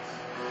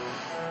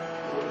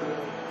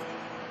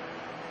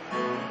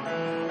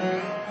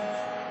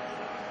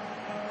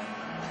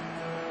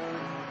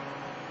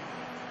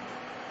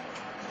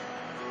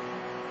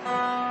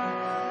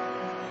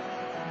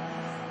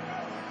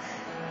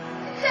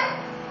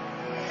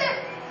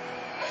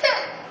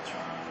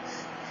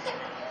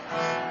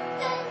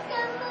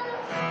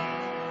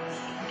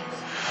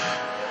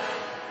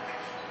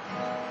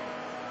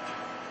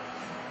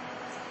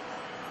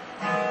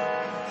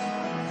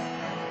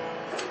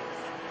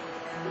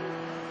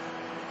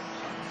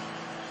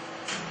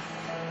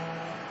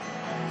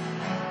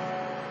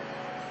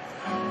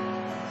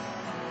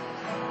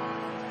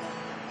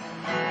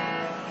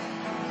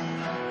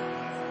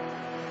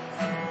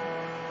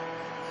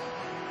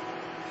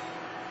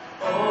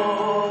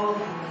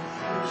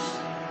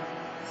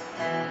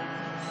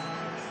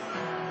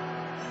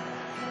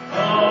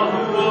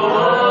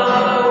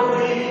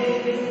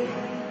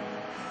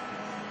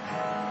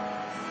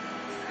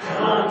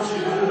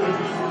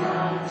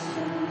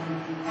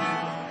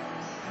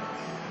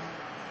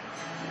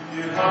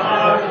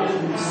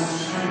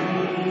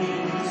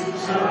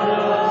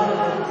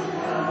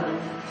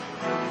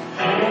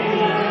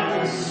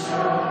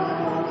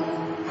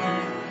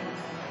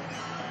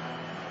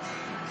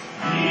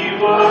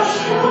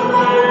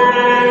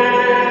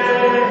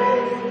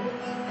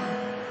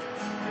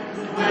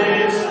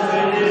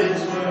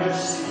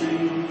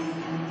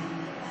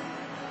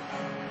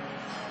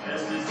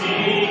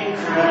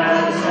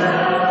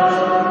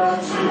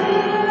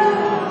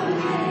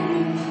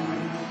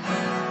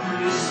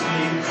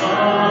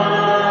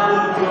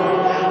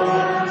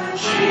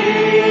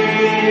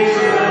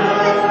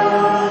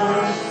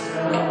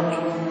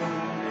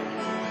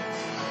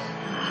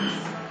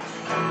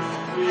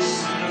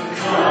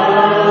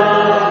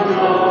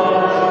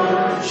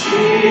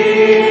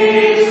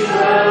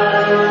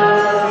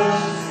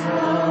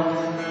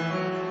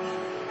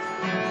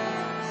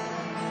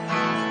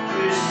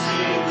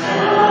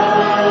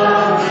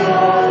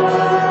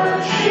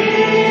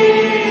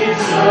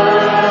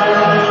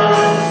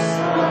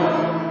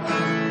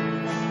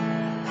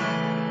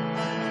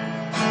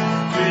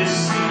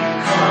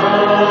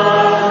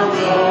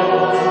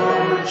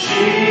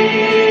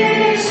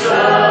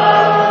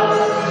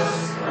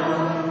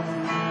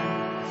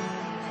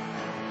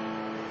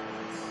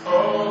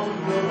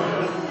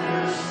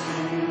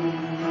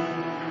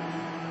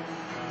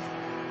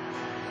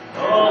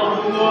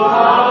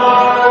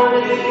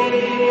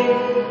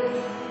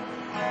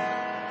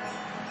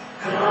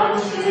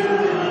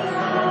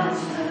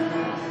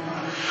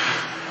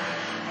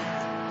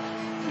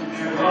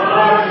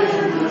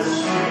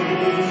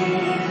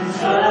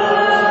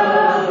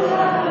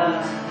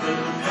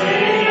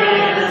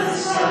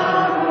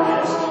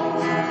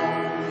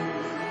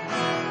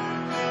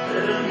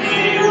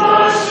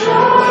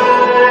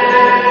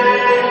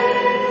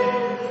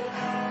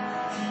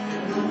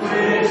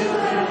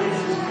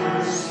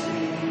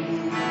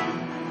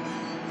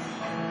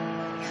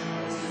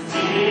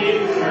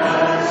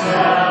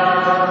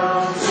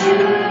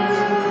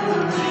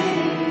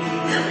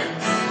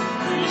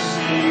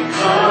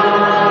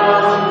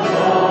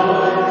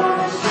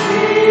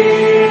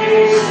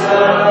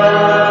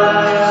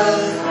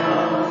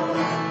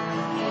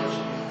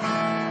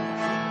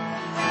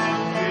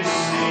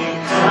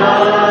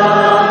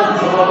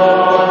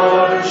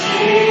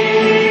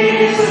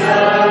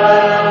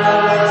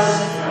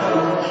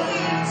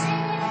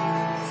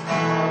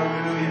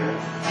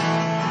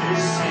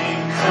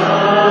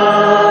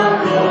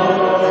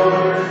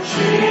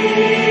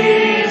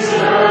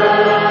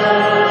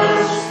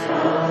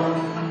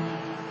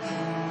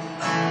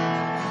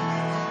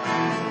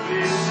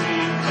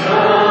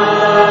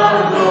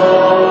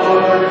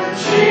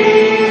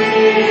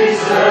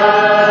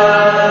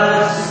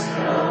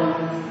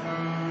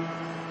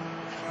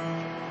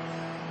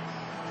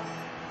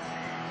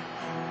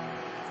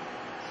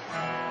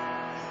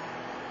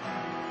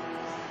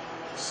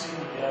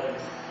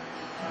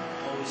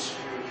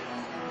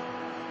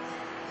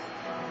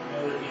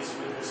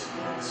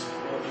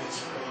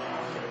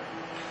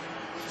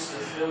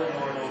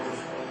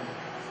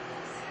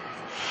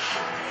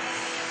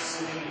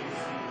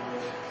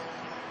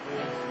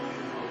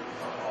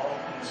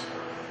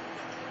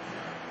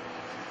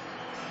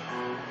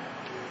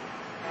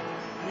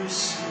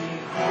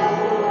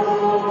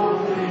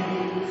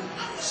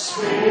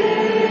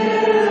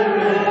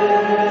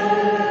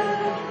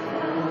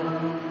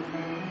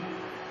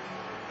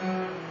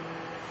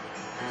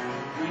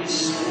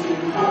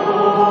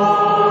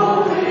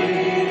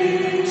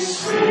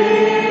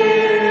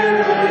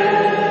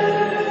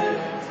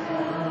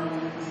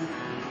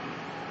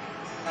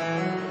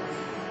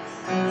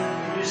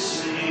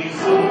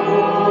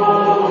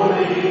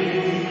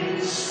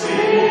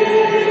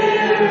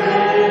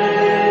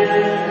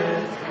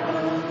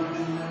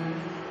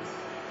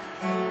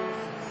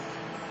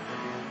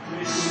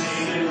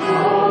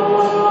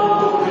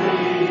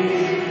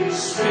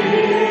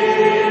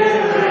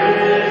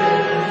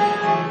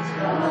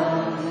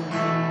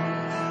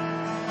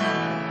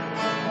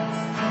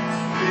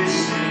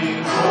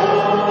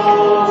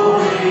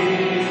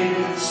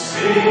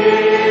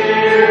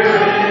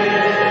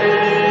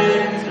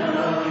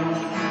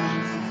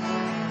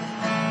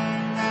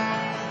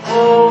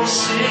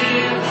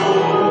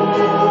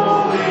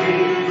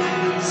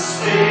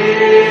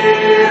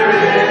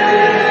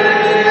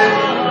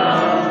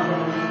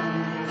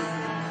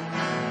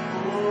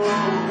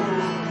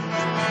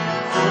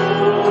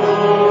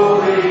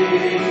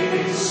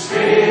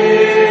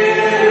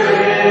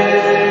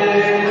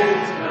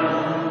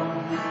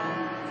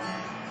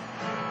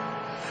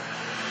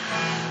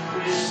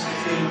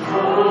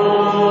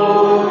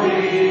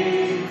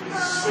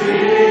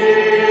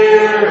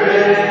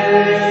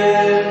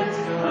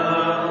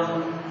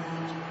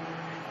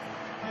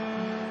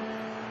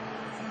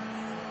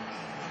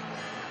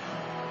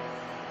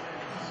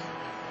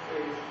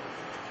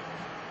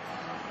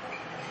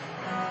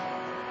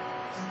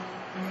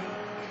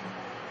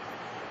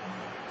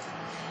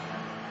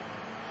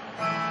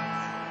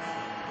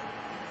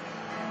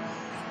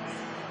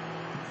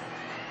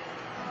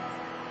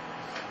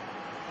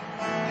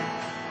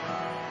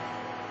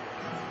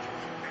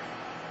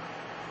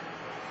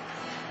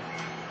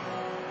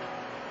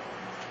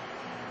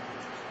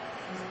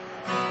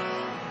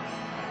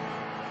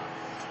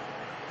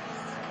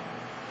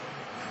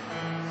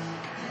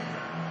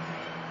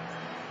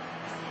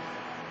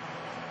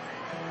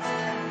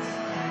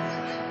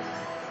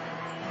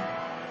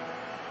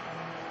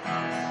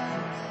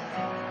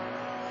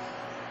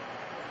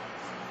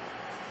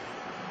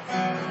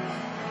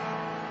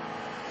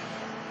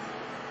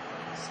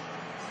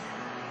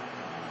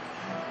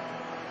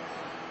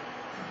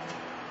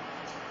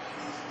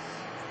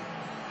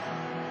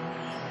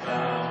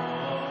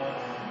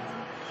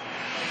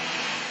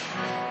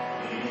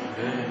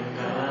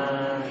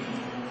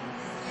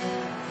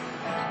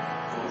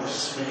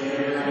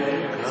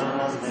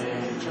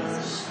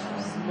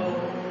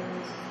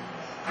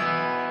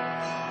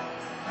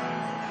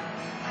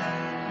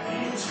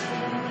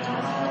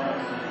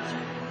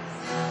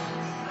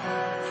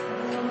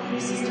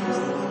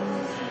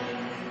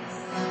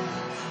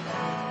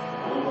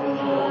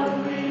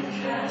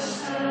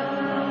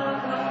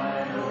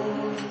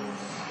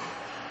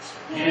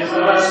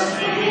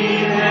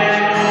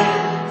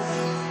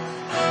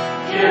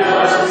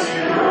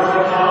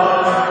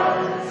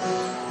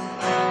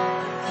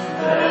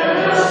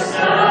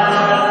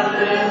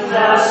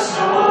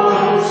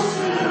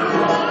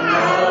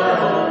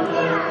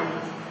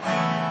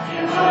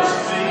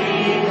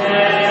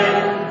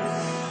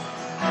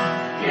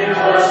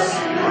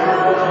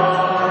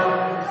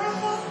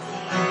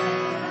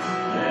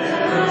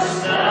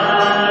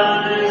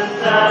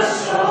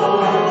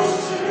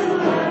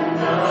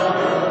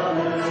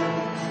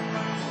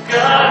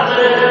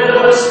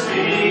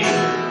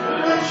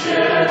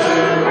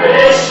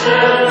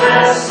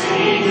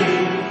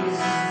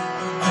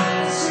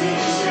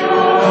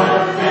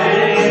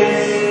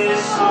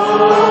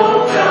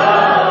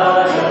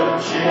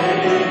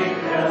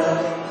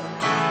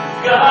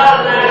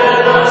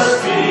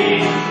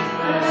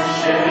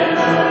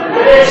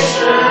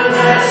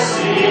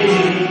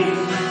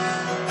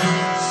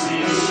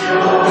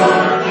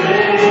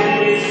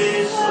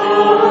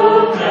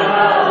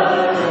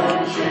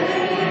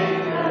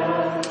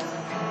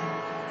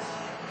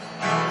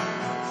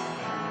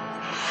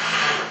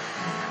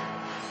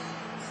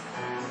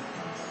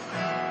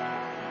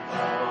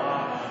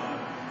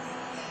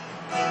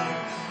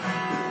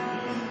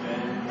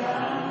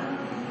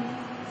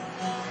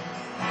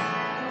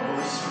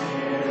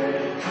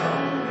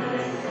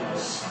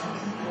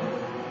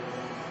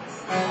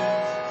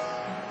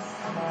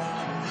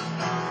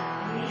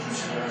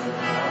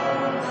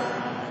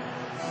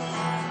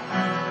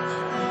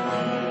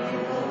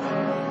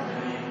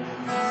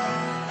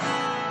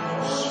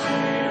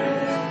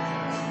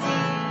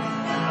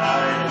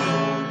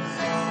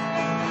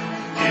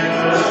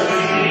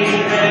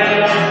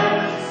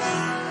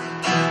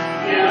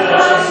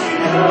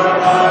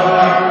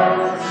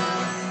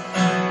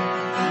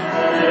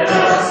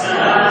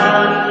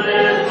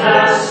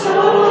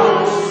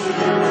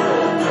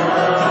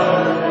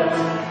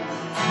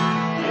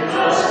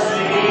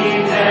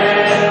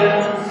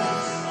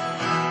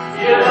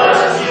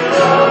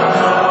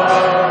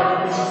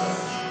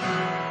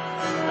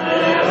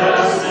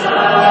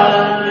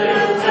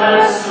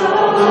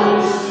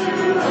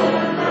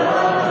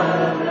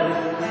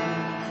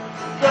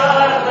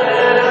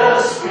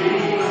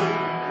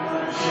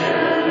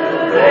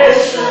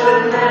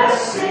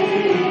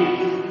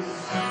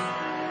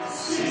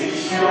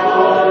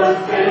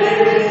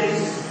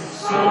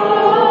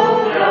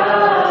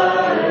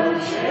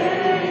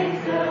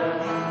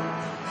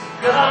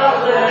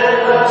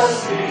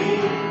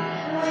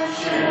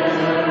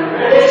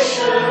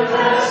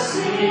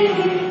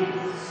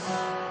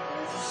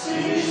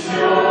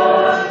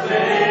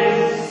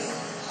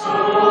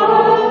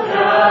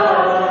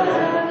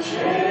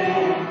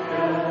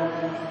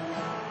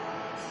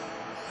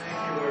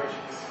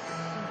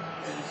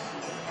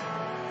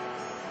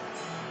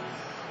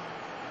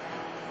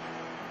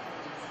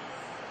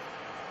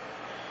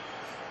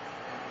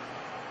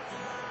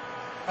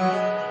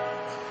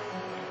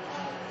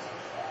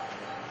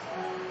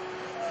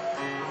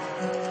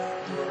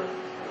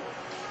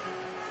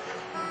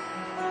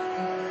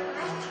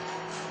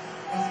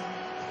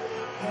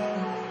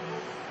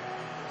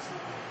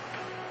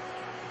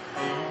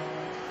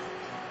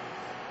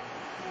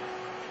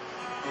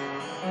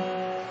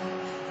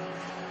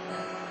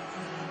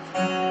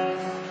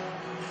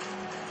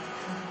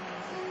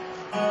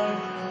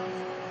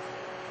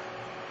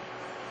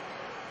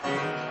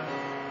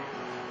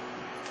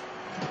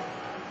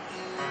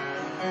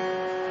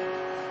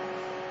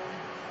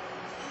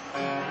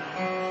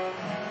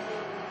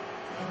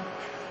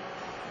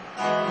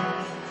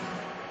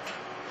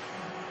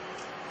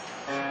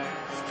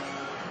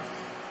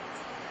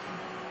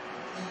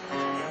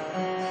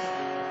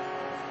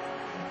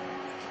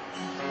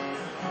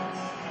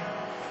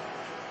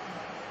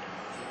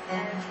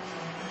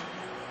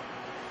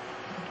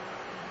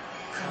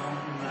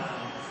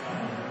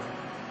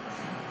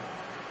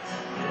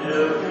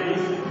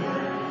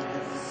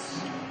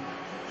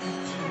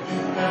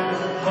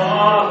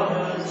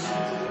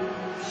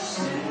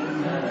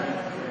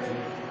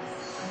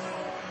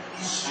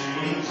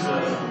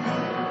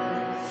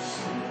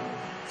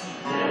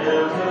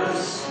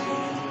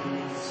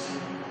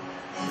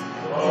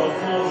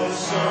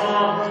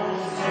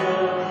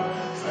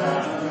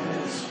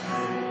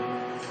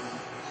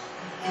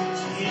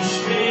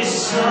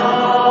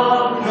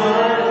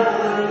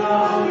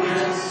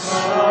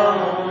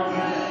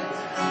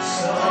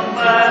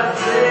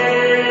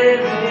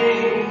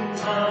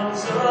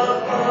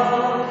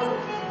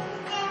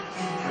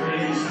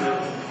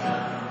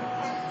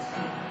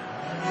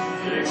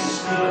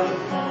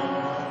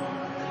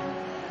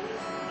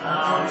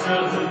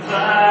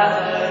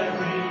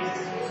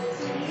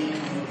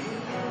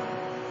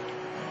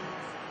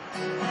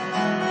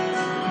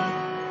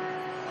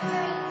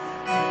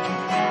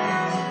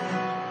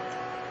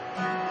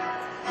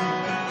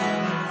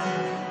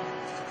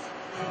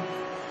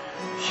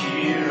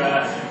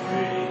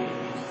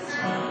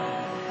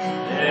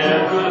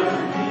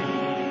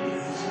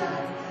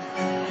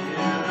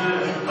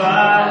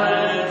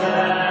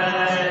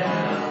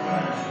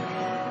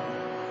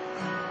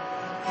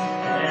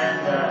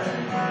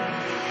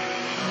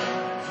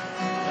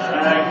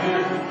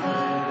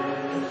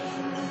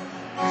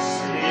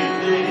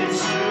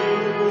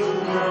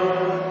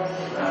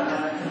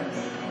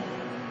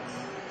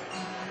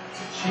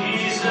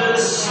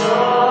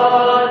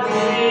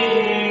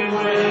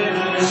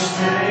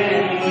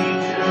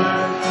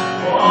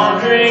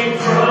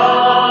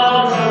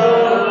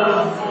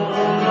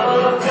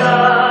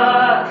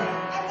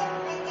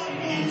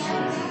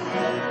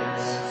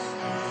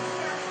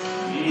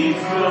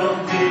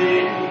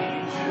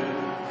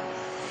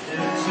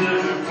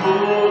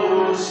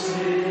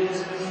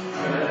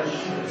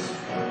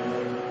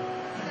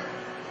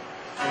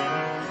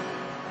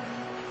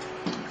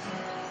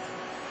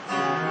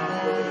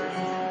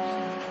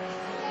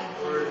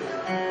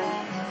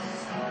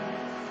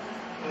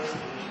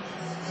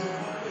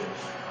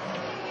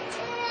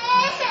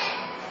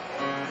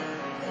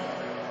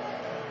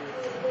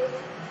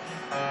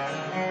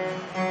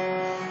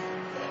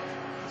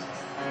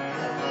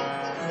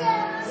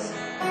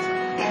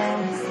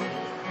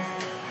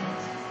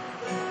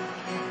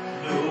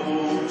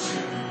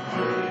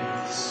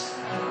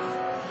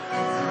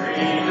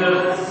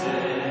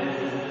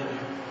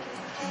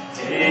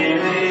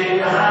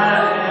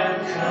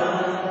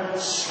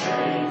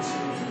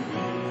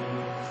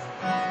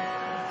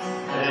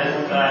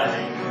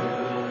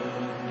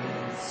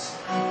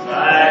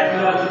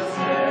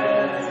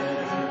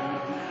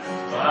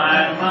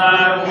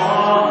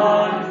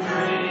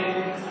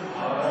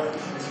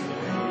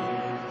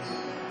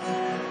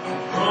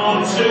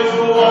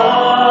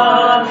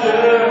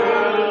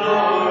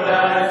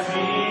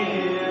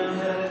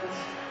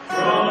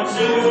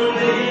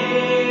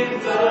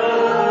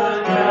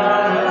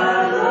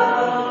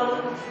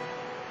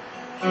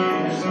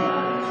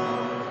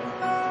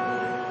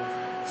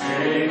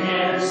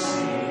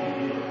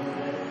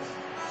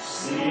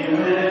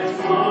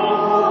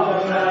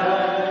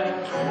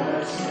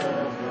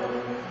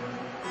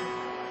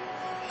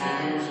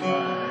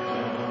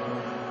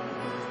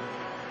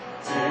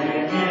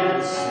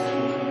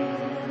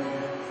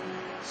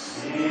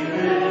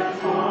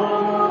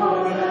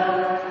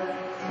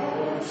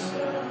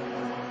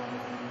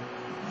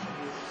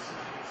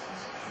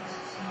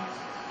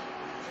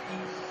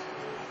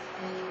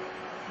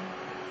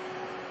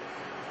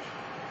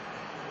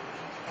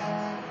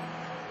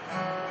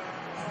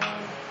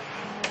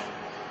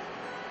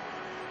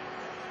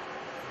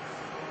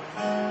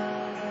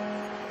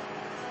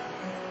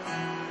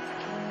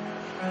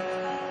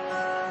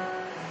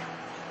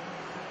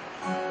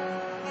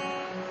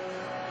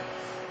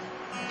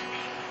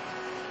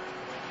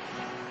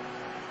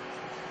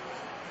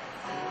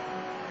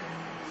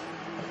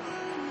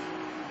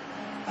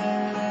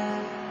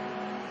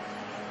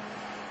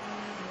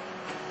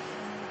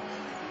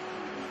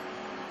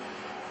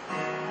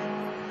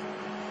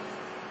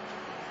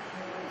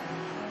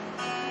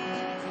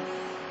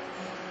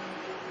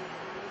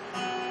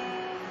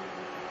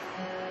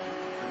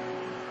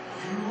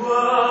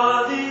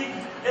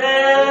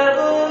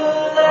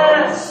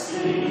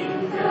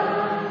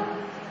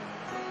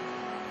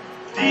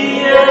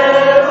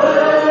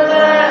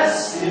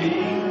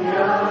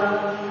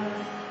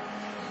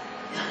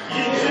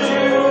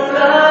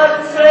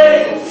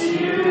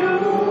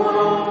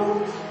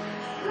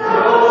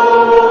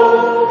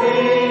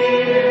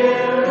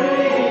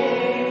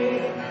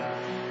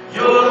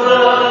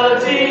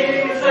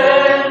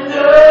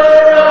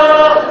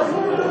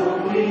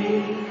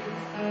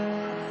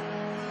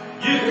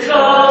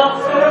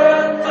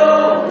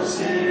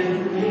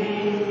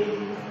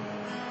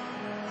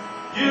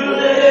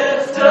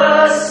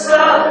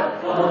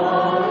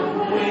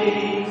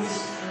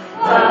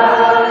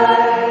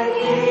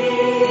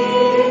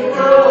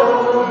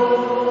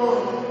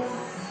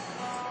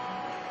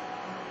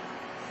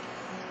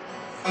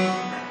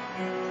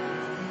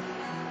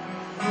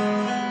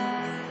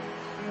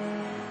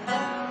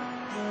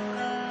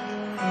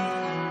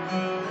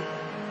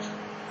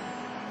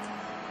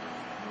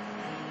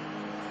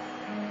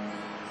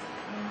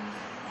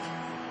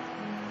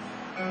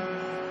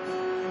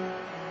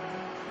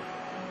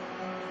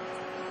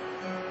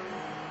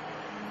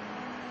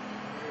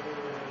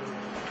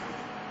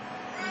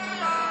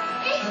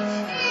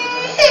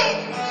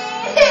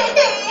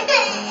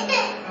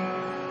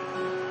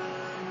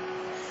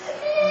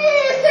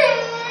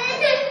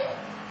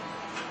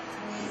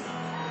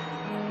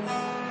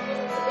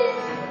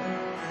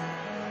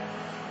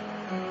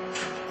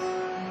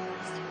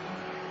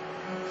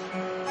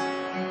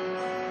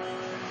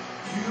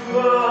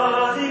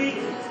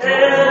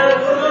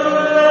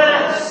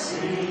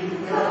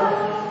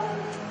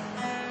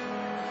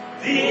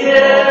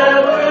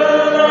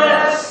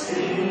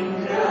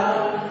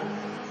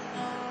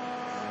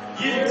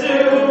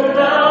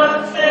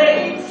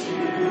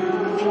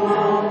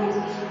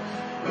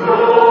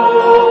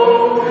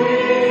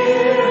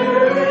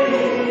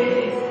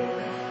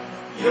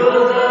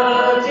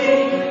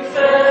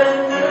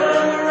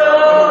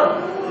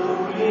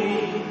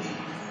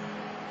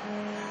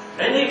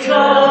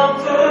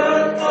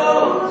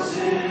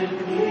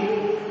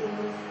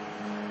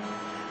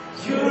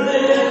 You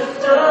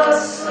lift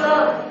us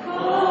up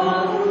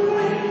on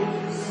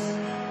wings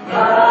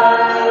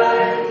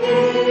like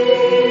eagles,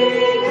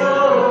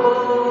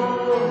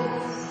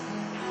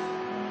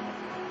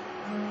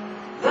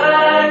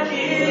 like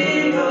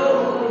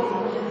eagles,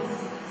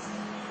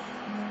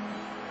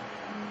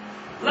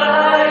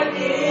 like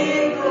eagles.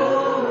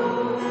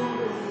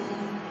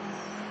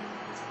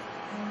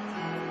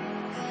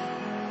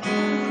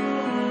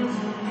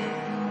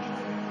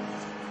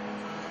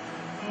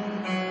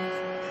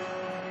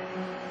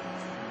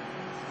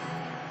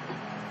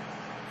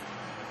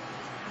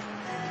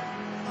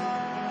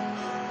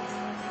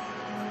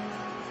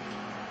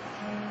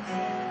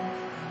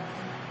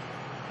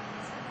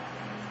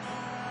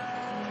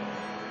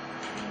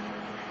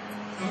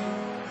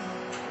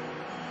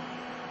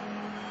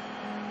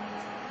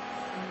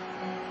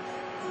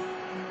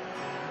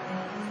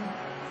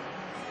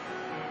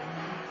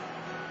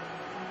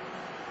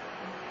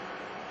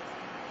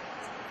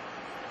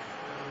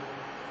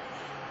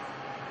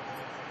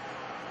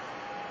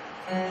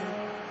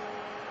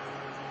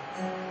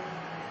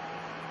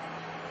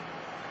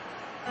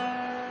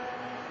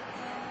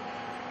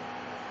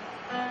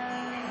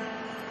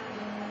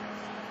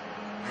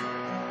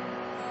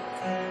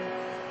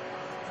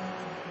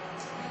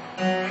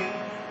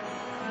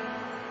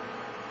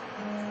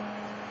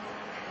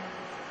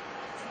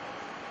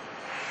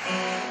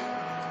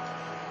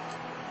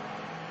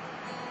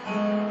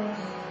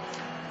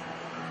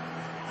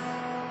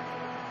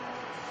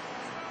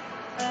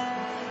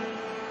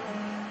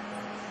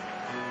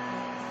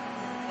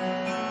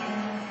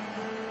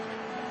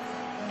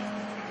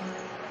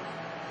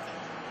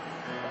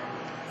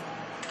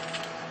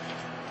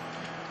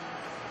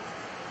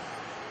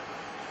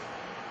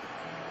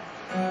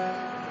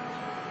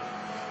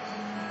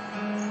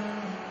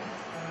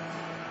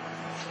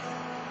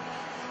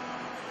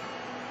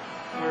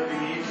 Lord, we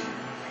need you.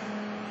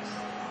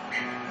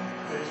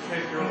 Just pray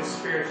for your Holy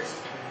Spirit just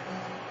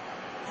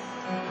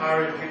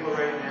empowering people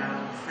right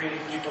now, freeing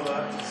people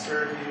up to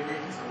serve you,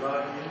 to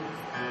love you,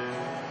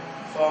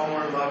 fall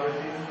more in love with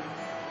you.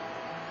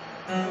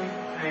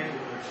 Thank you,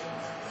 Lord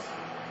Jesus.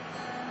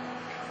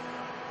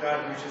 God,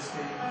 we just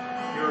need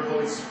your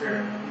Holy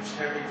Spirit each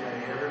and every day,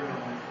 every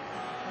moment,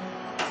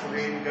 to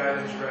lead and guide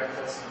and direct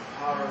us and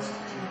empower us to do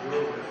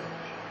your will.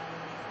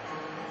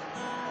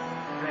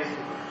 Thank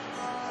you, Lord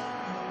Jesus.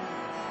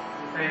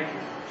 Thank you,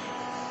 Lord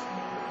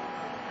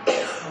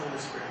Jesus. Holy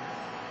Spirit.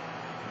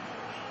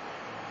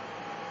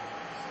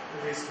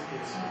 Release the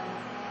peace.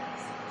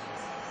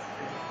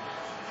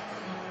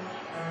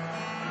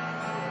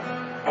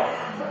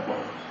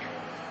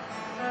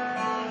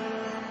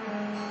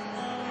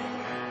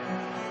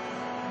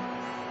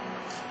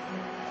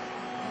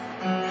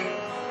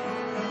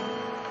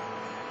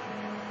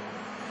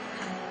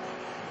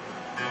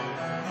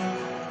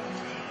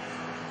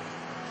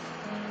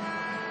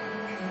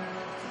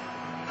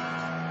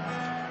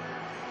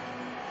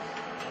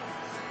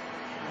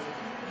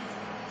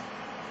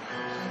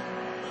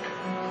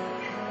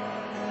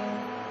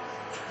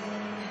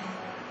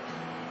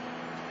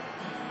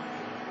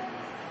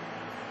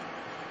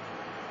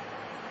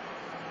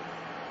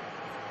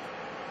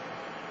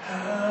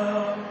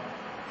 How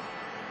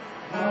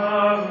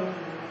marvelous,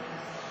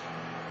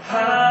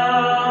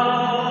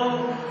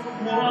 how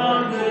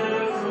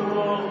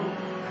wonderful,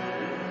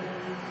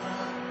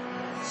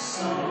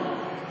 song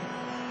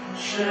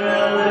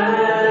shall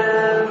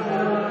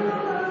ever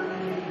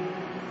be.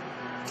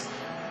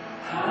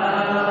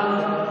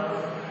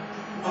 How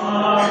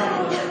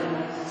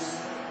marvelous,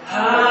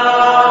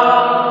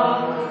 how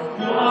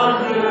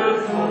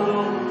wonderful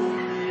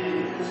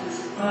is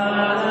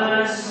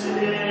my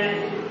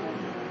Savior.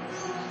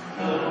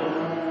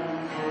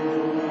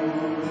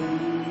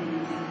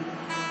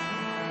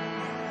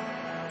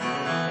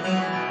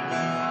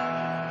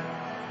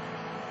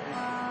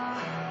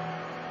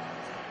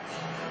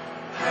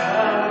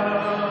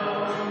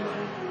 How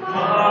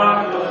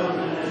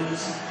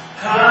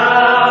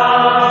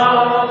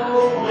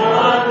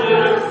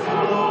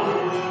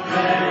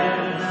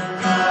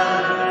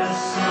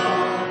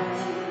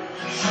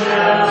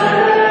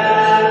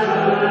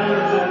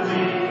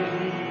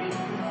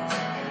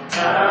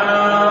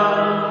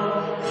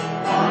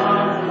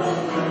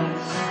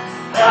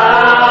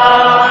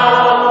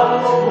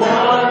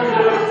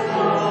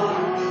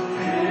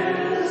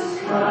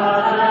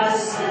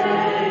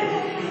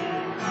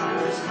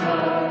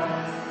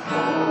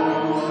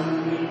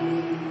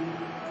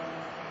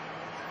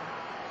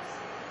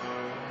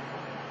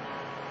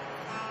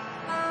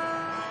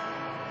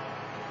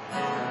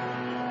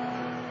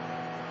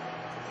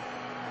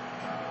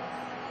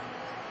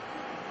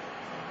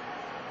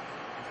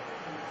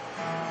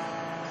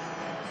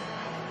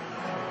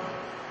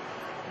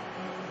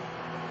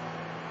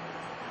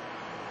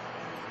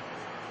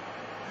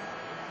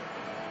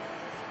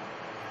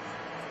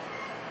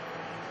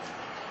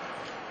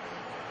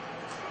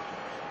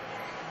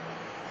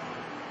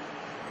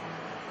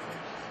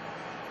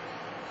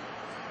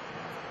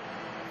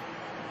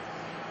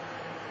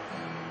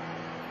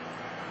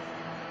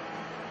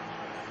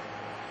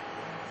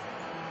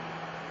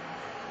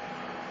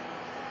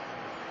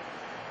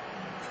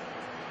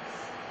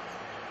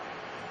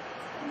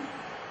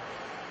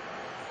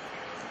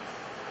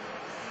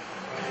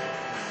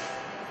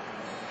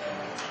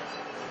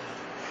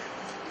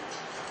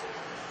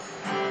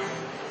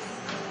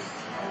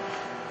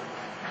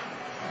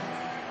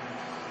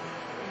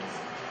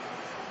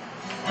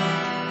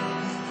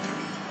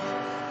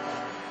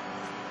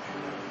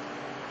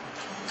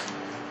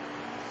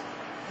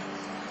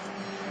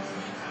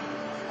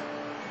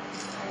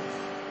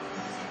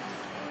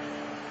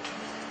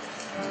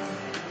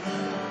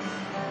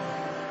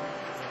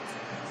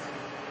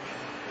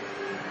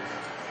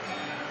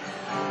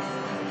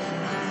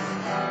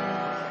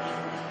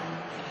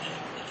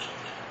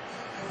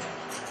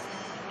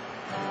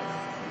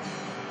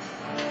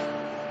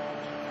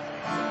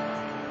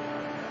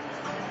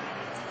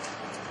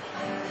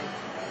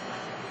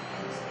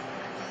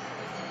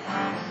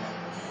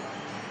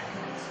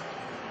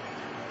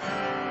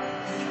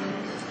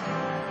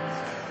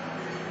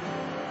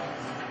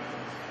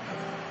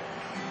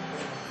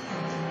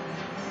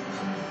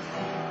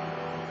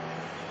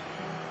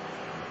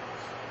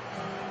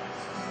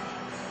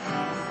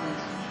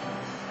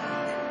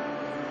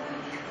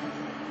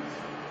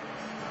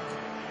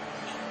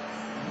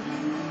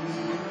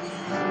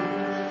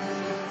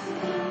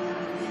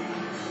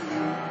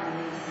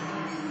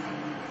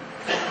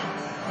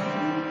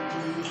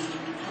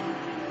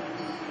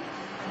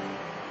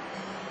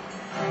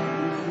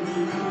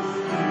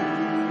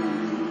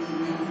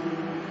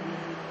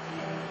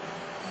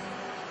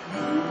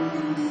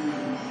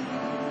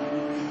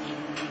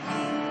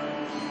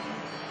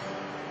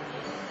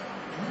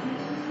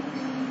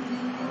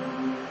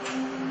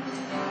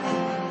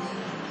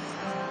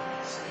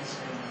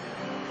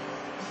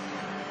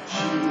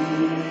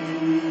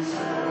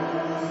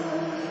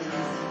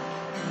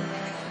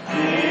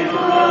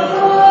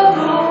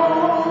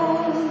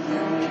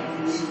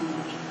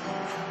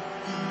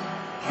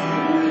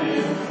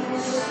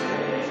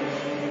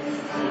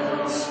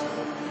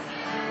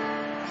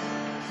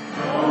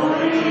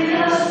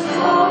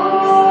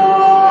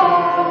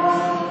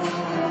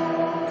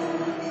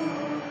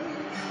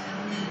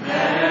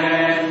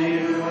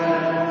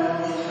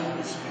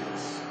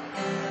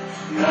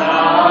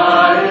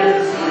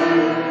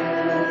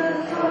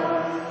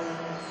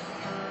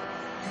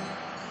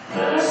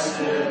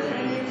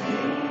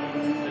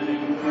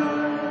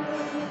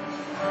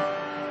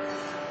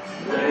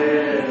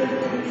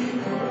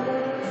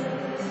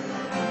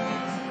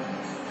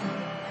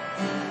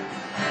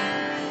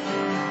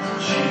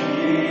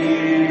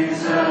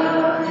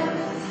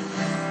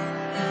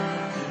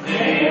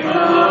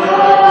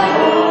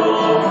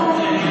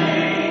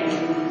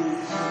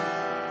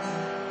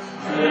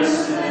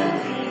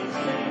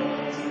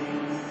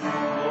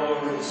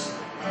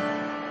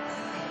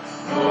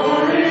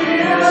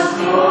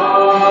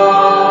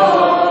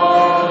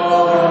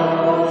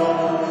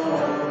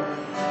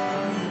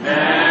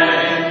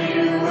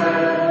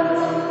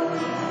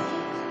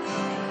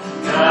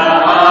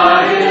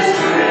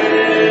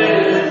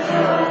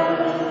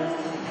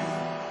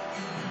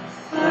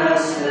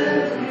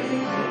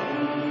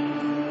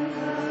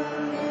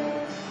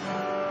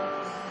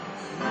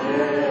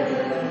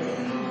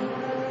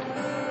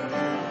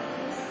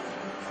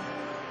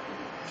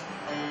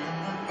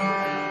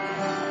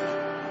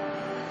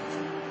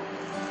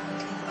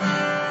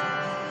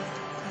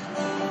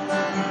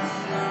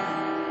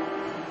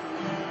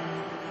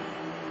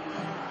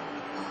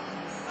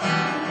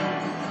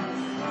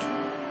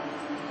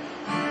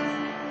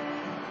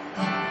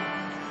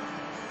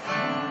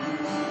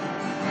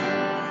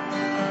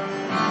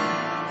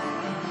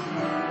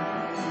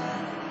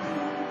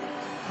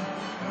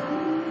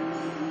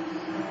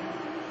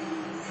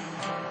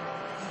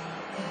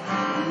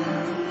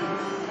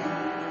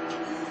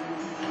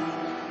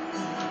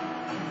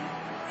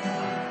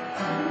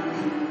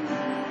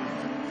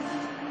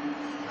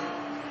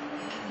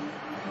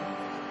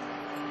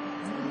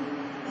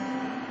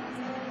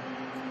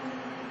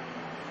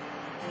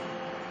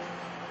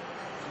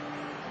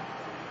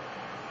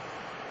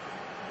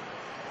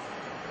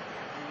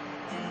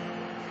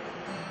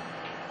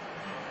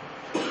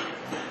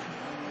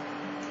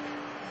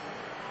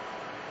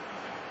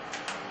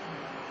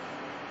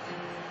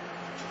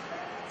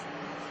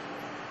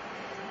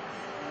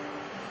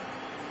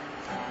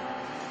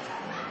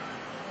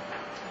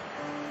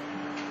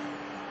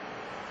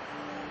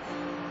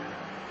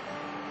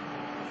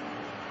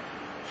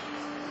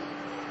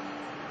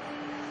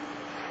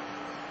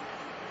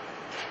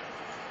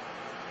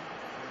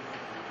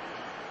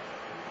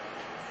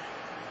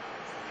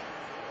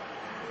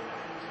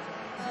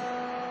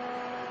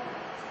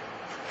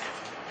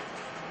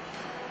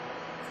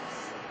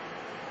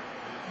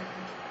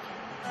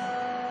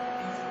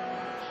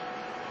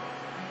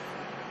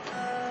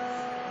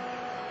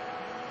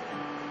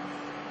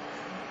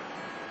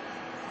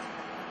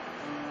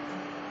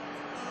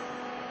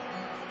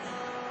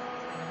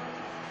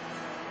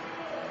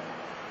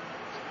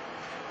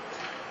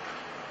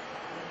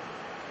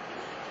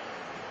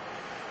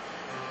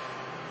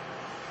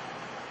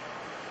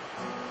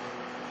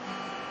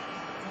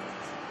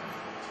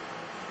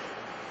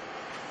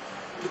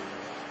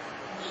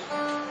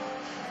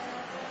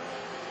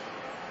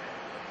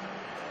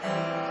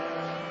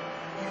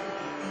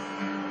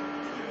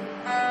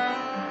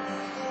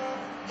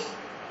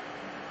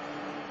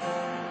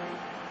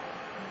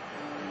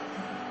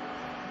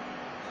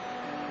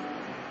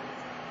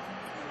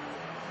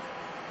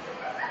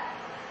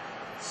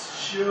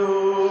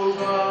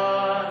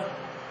Jehovah,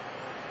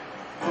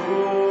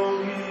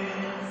 going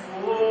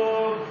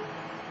for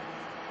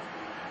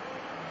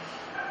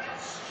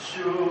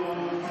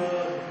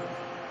Jehovah,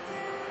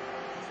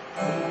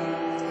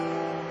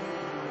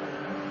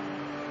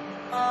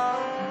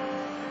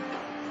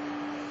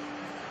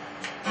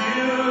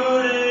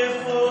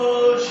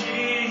 beautiful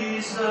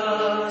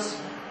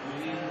Jesus,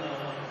 we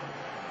love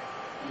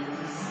you.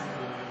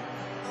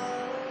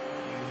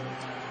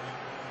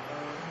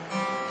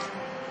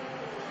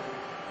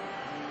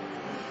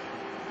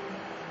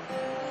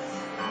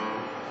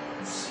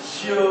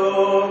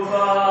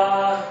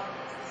 Jehovah,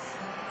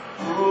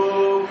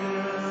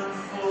 broken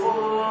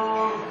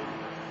for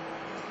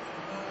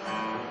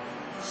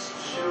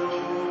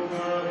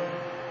Jehovah,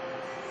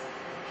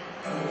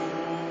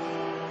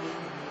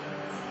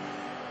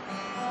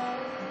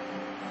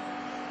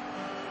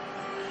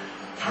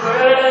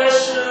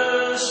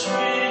 precious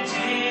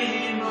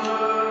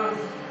Redeemer,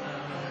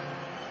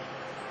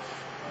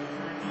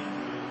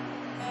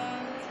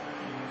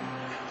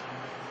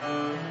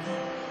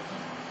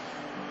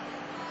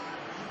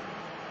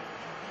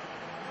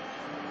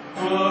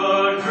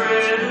 what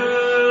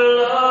greater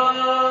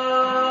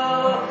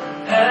love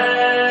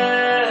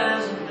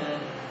has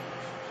man,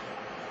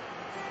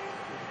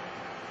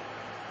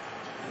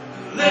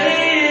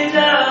 laid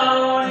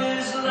down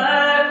his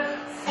life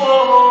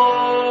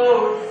for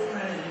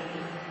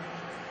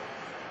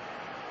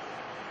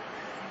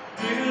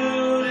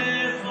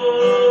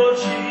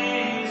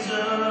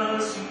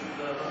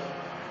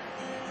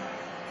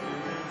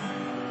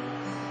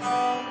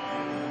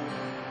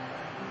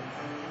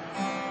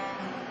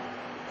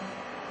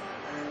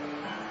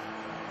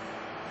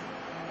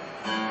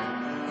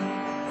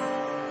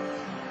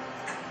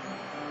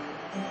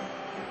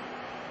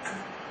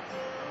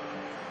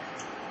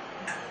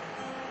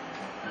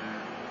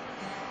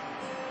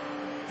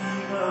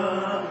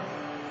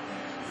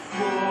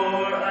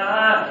Before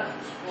I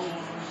was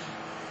born,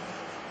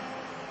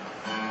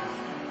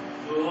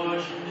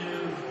 Lord, you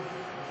knew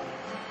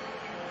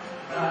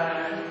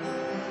my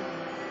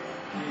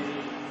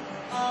needs.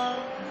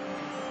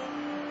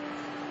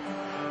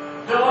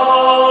 And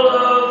all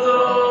of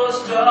those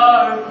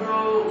dark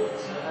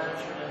roads I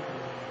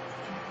traveled,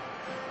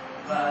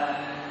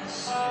 my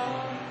sin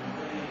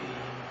way.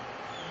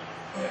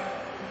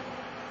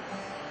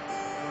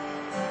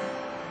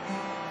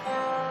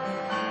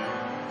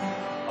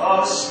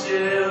 Oh,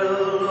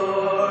 still,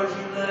 Lord,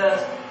 you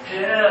left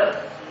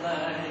heaven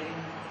light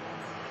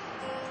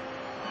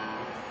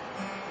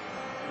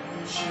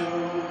and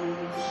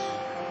chose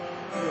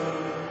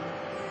your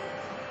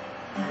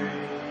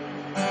grace.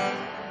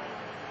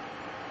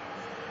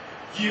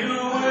 You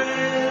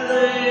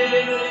willingly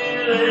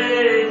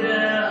laid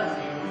down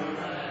your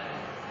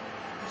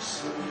life,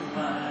 so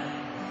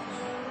mine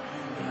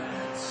you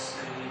might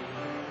save.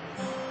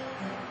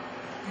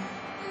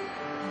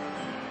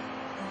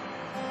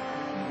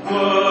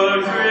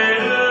 What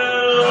greater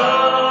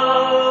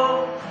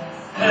love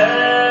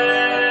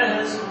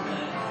has a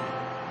man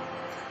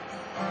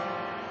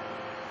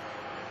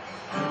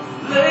who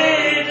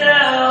laid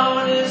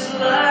down his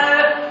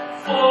life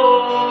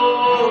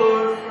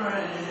for a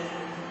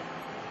friend?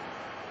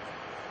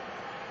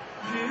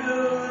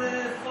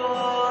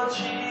 Beautiful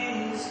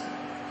Jesus,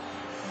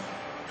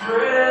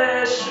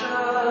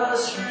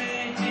 precious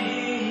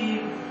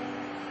Redeemer,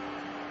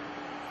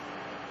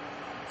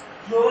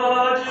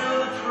 Lord, you're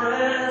the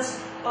Prince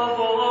of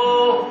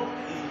all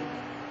peace.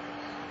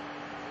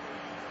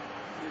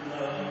 We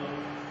love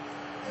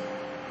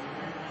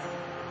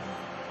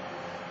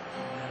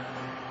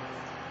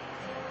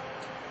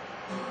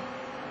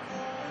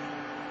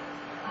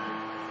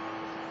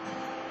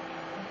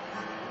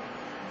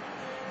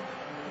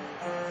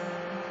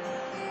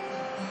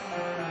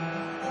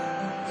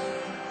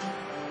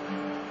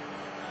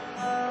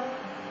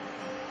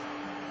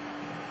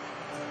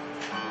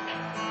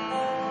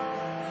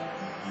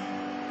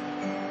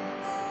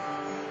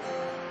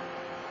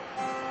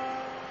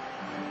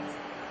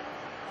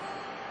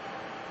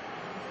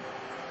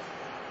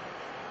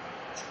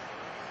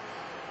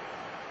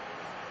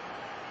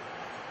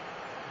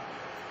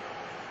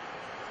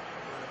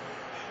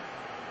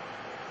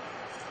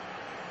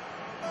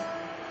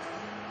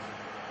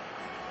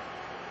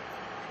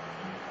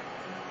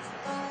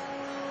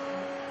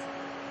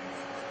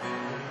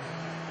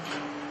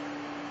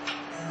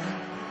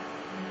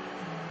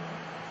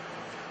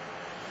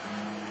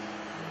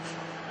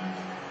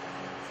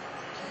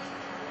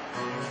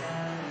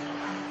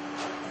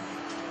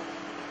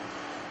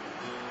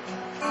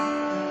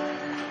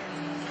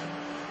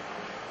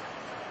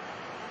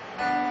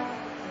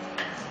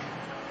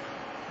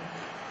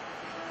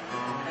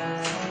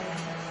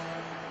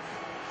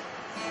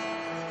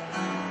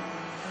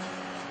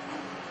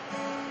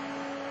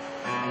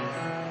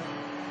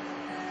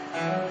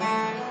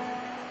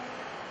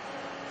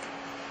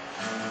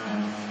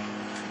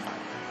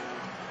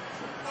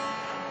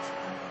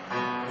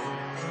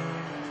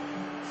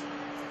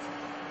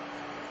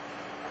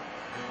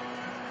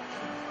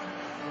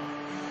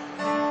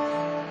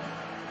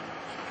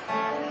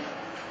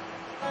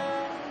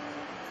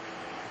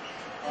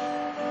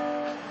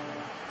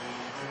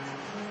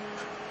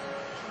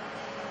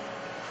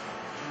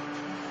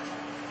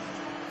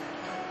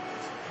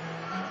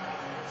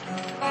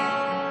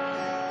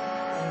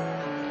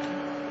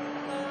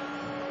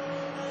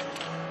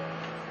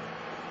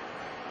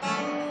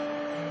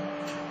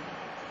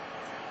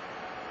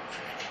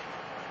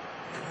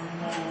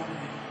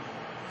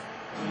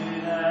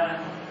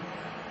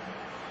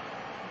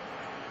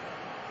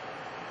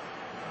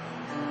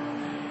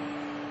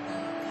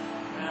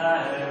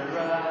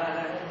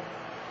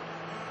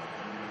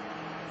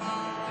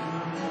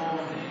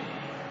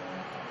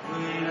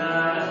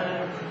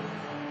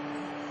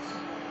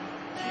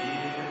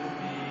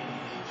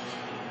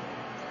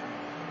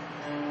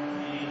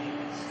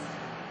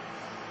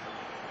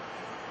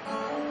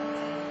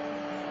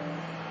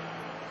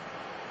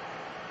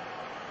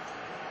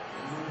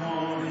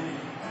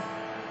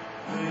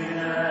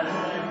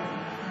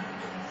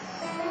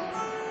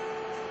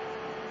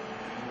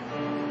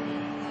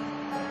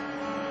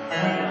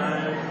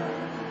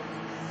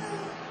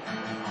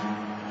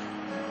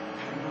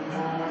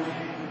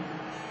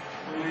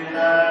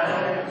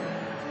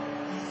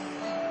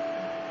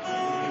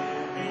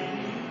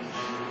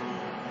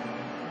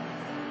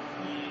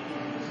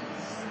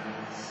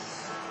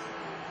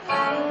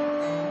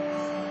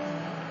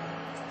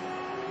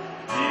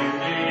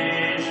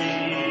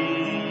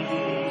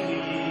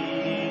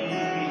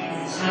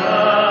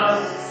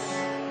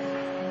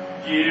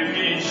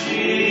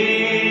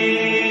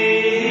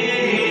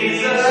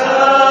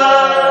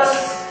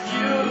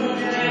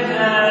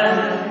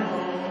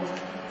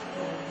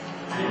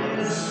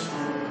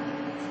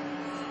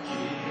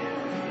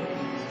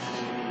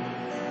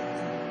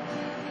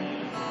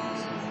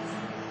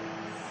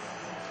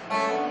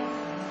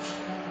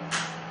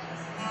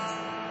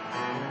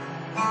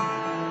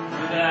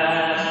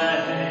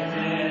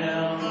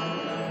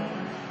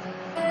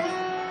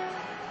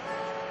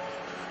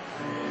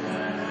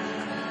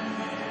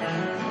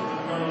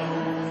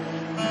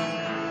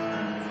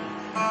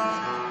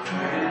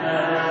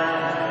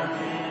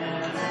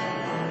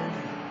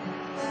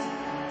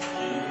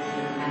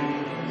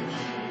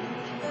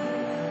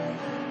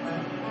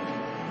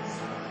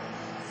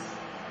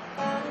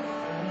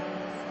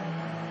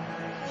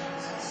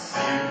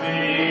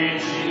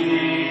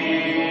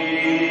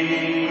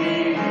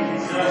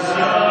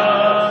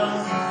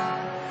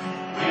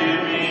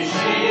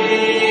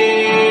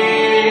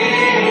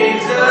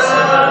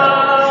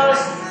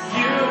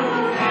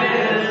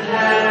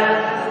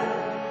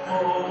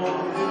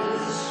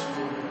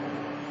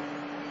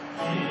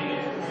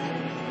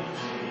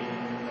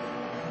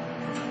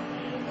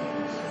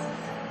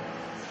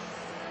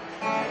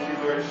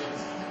Lord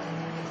Jesus.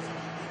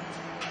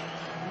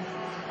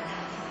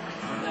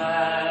 When I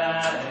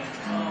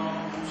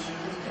come to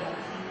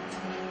die,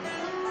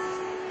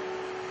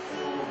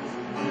 oh,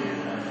 when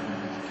I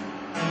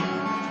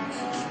come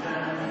to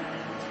die,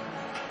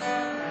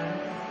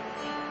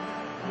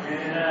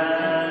 when I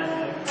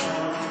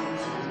come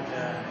to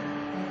die,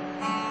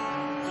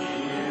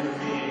 give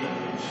me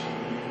Jesus.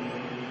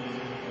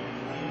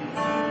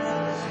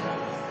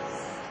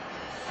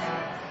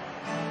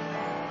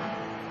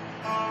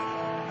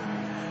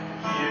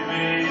 Give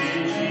me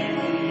Jesus.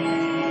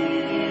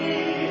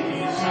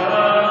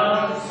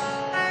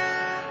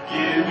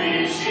 Give me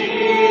Jesus.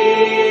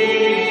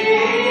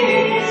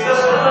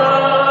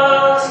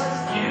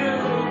 You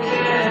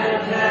can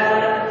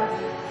have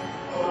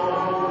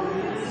all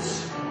this.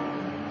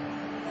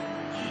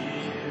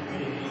 Give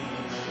me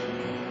Jesus.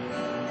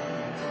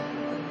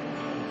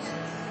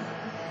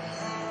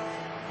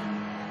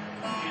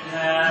 You can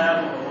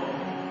have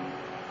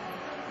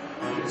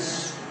all this.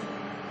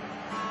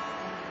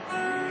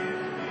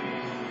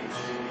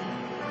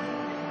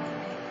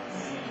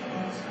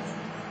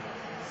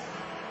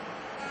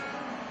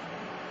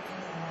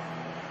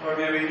 Lord,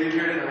 may we leave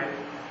here tonight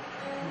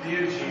with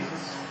you,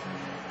 Jesus.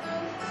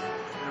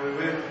 And we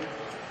would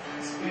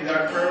speak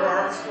our prayer of our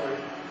hearts, Lord.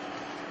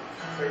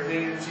 For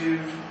everything that you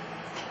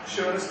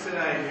showed us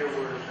tonight in your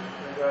word.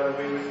 And God, that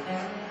we would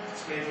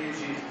speak to you,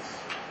 Jesus.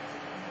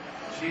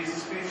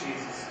 Jesus be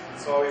Jesus.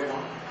 That's all we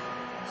want.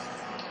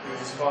 We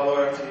just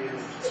follow after you and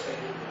just speak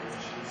your word in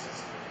Jesus'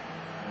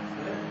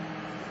 name. Amen.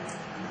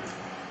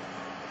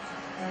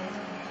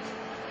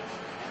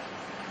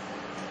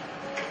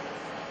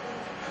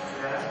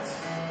 Yes.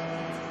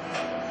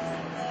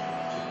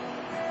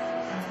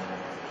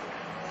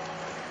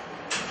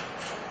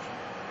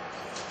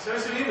 Send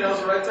us some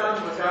emails. Write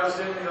down what God was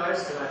doing in your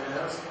lives tonight. Man,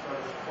 that was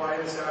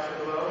quietness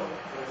after the low.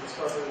 I just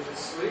felt it was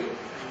just sweet. And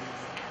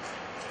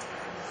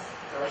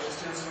God was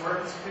just doing some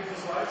work in some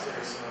people's lives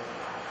there. So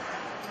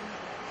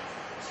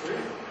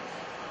sweet.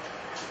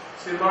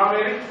 See you tomorrow,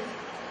 maybe. You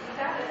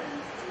got it.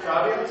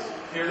 Fabians,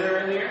 here, there,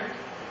 and here.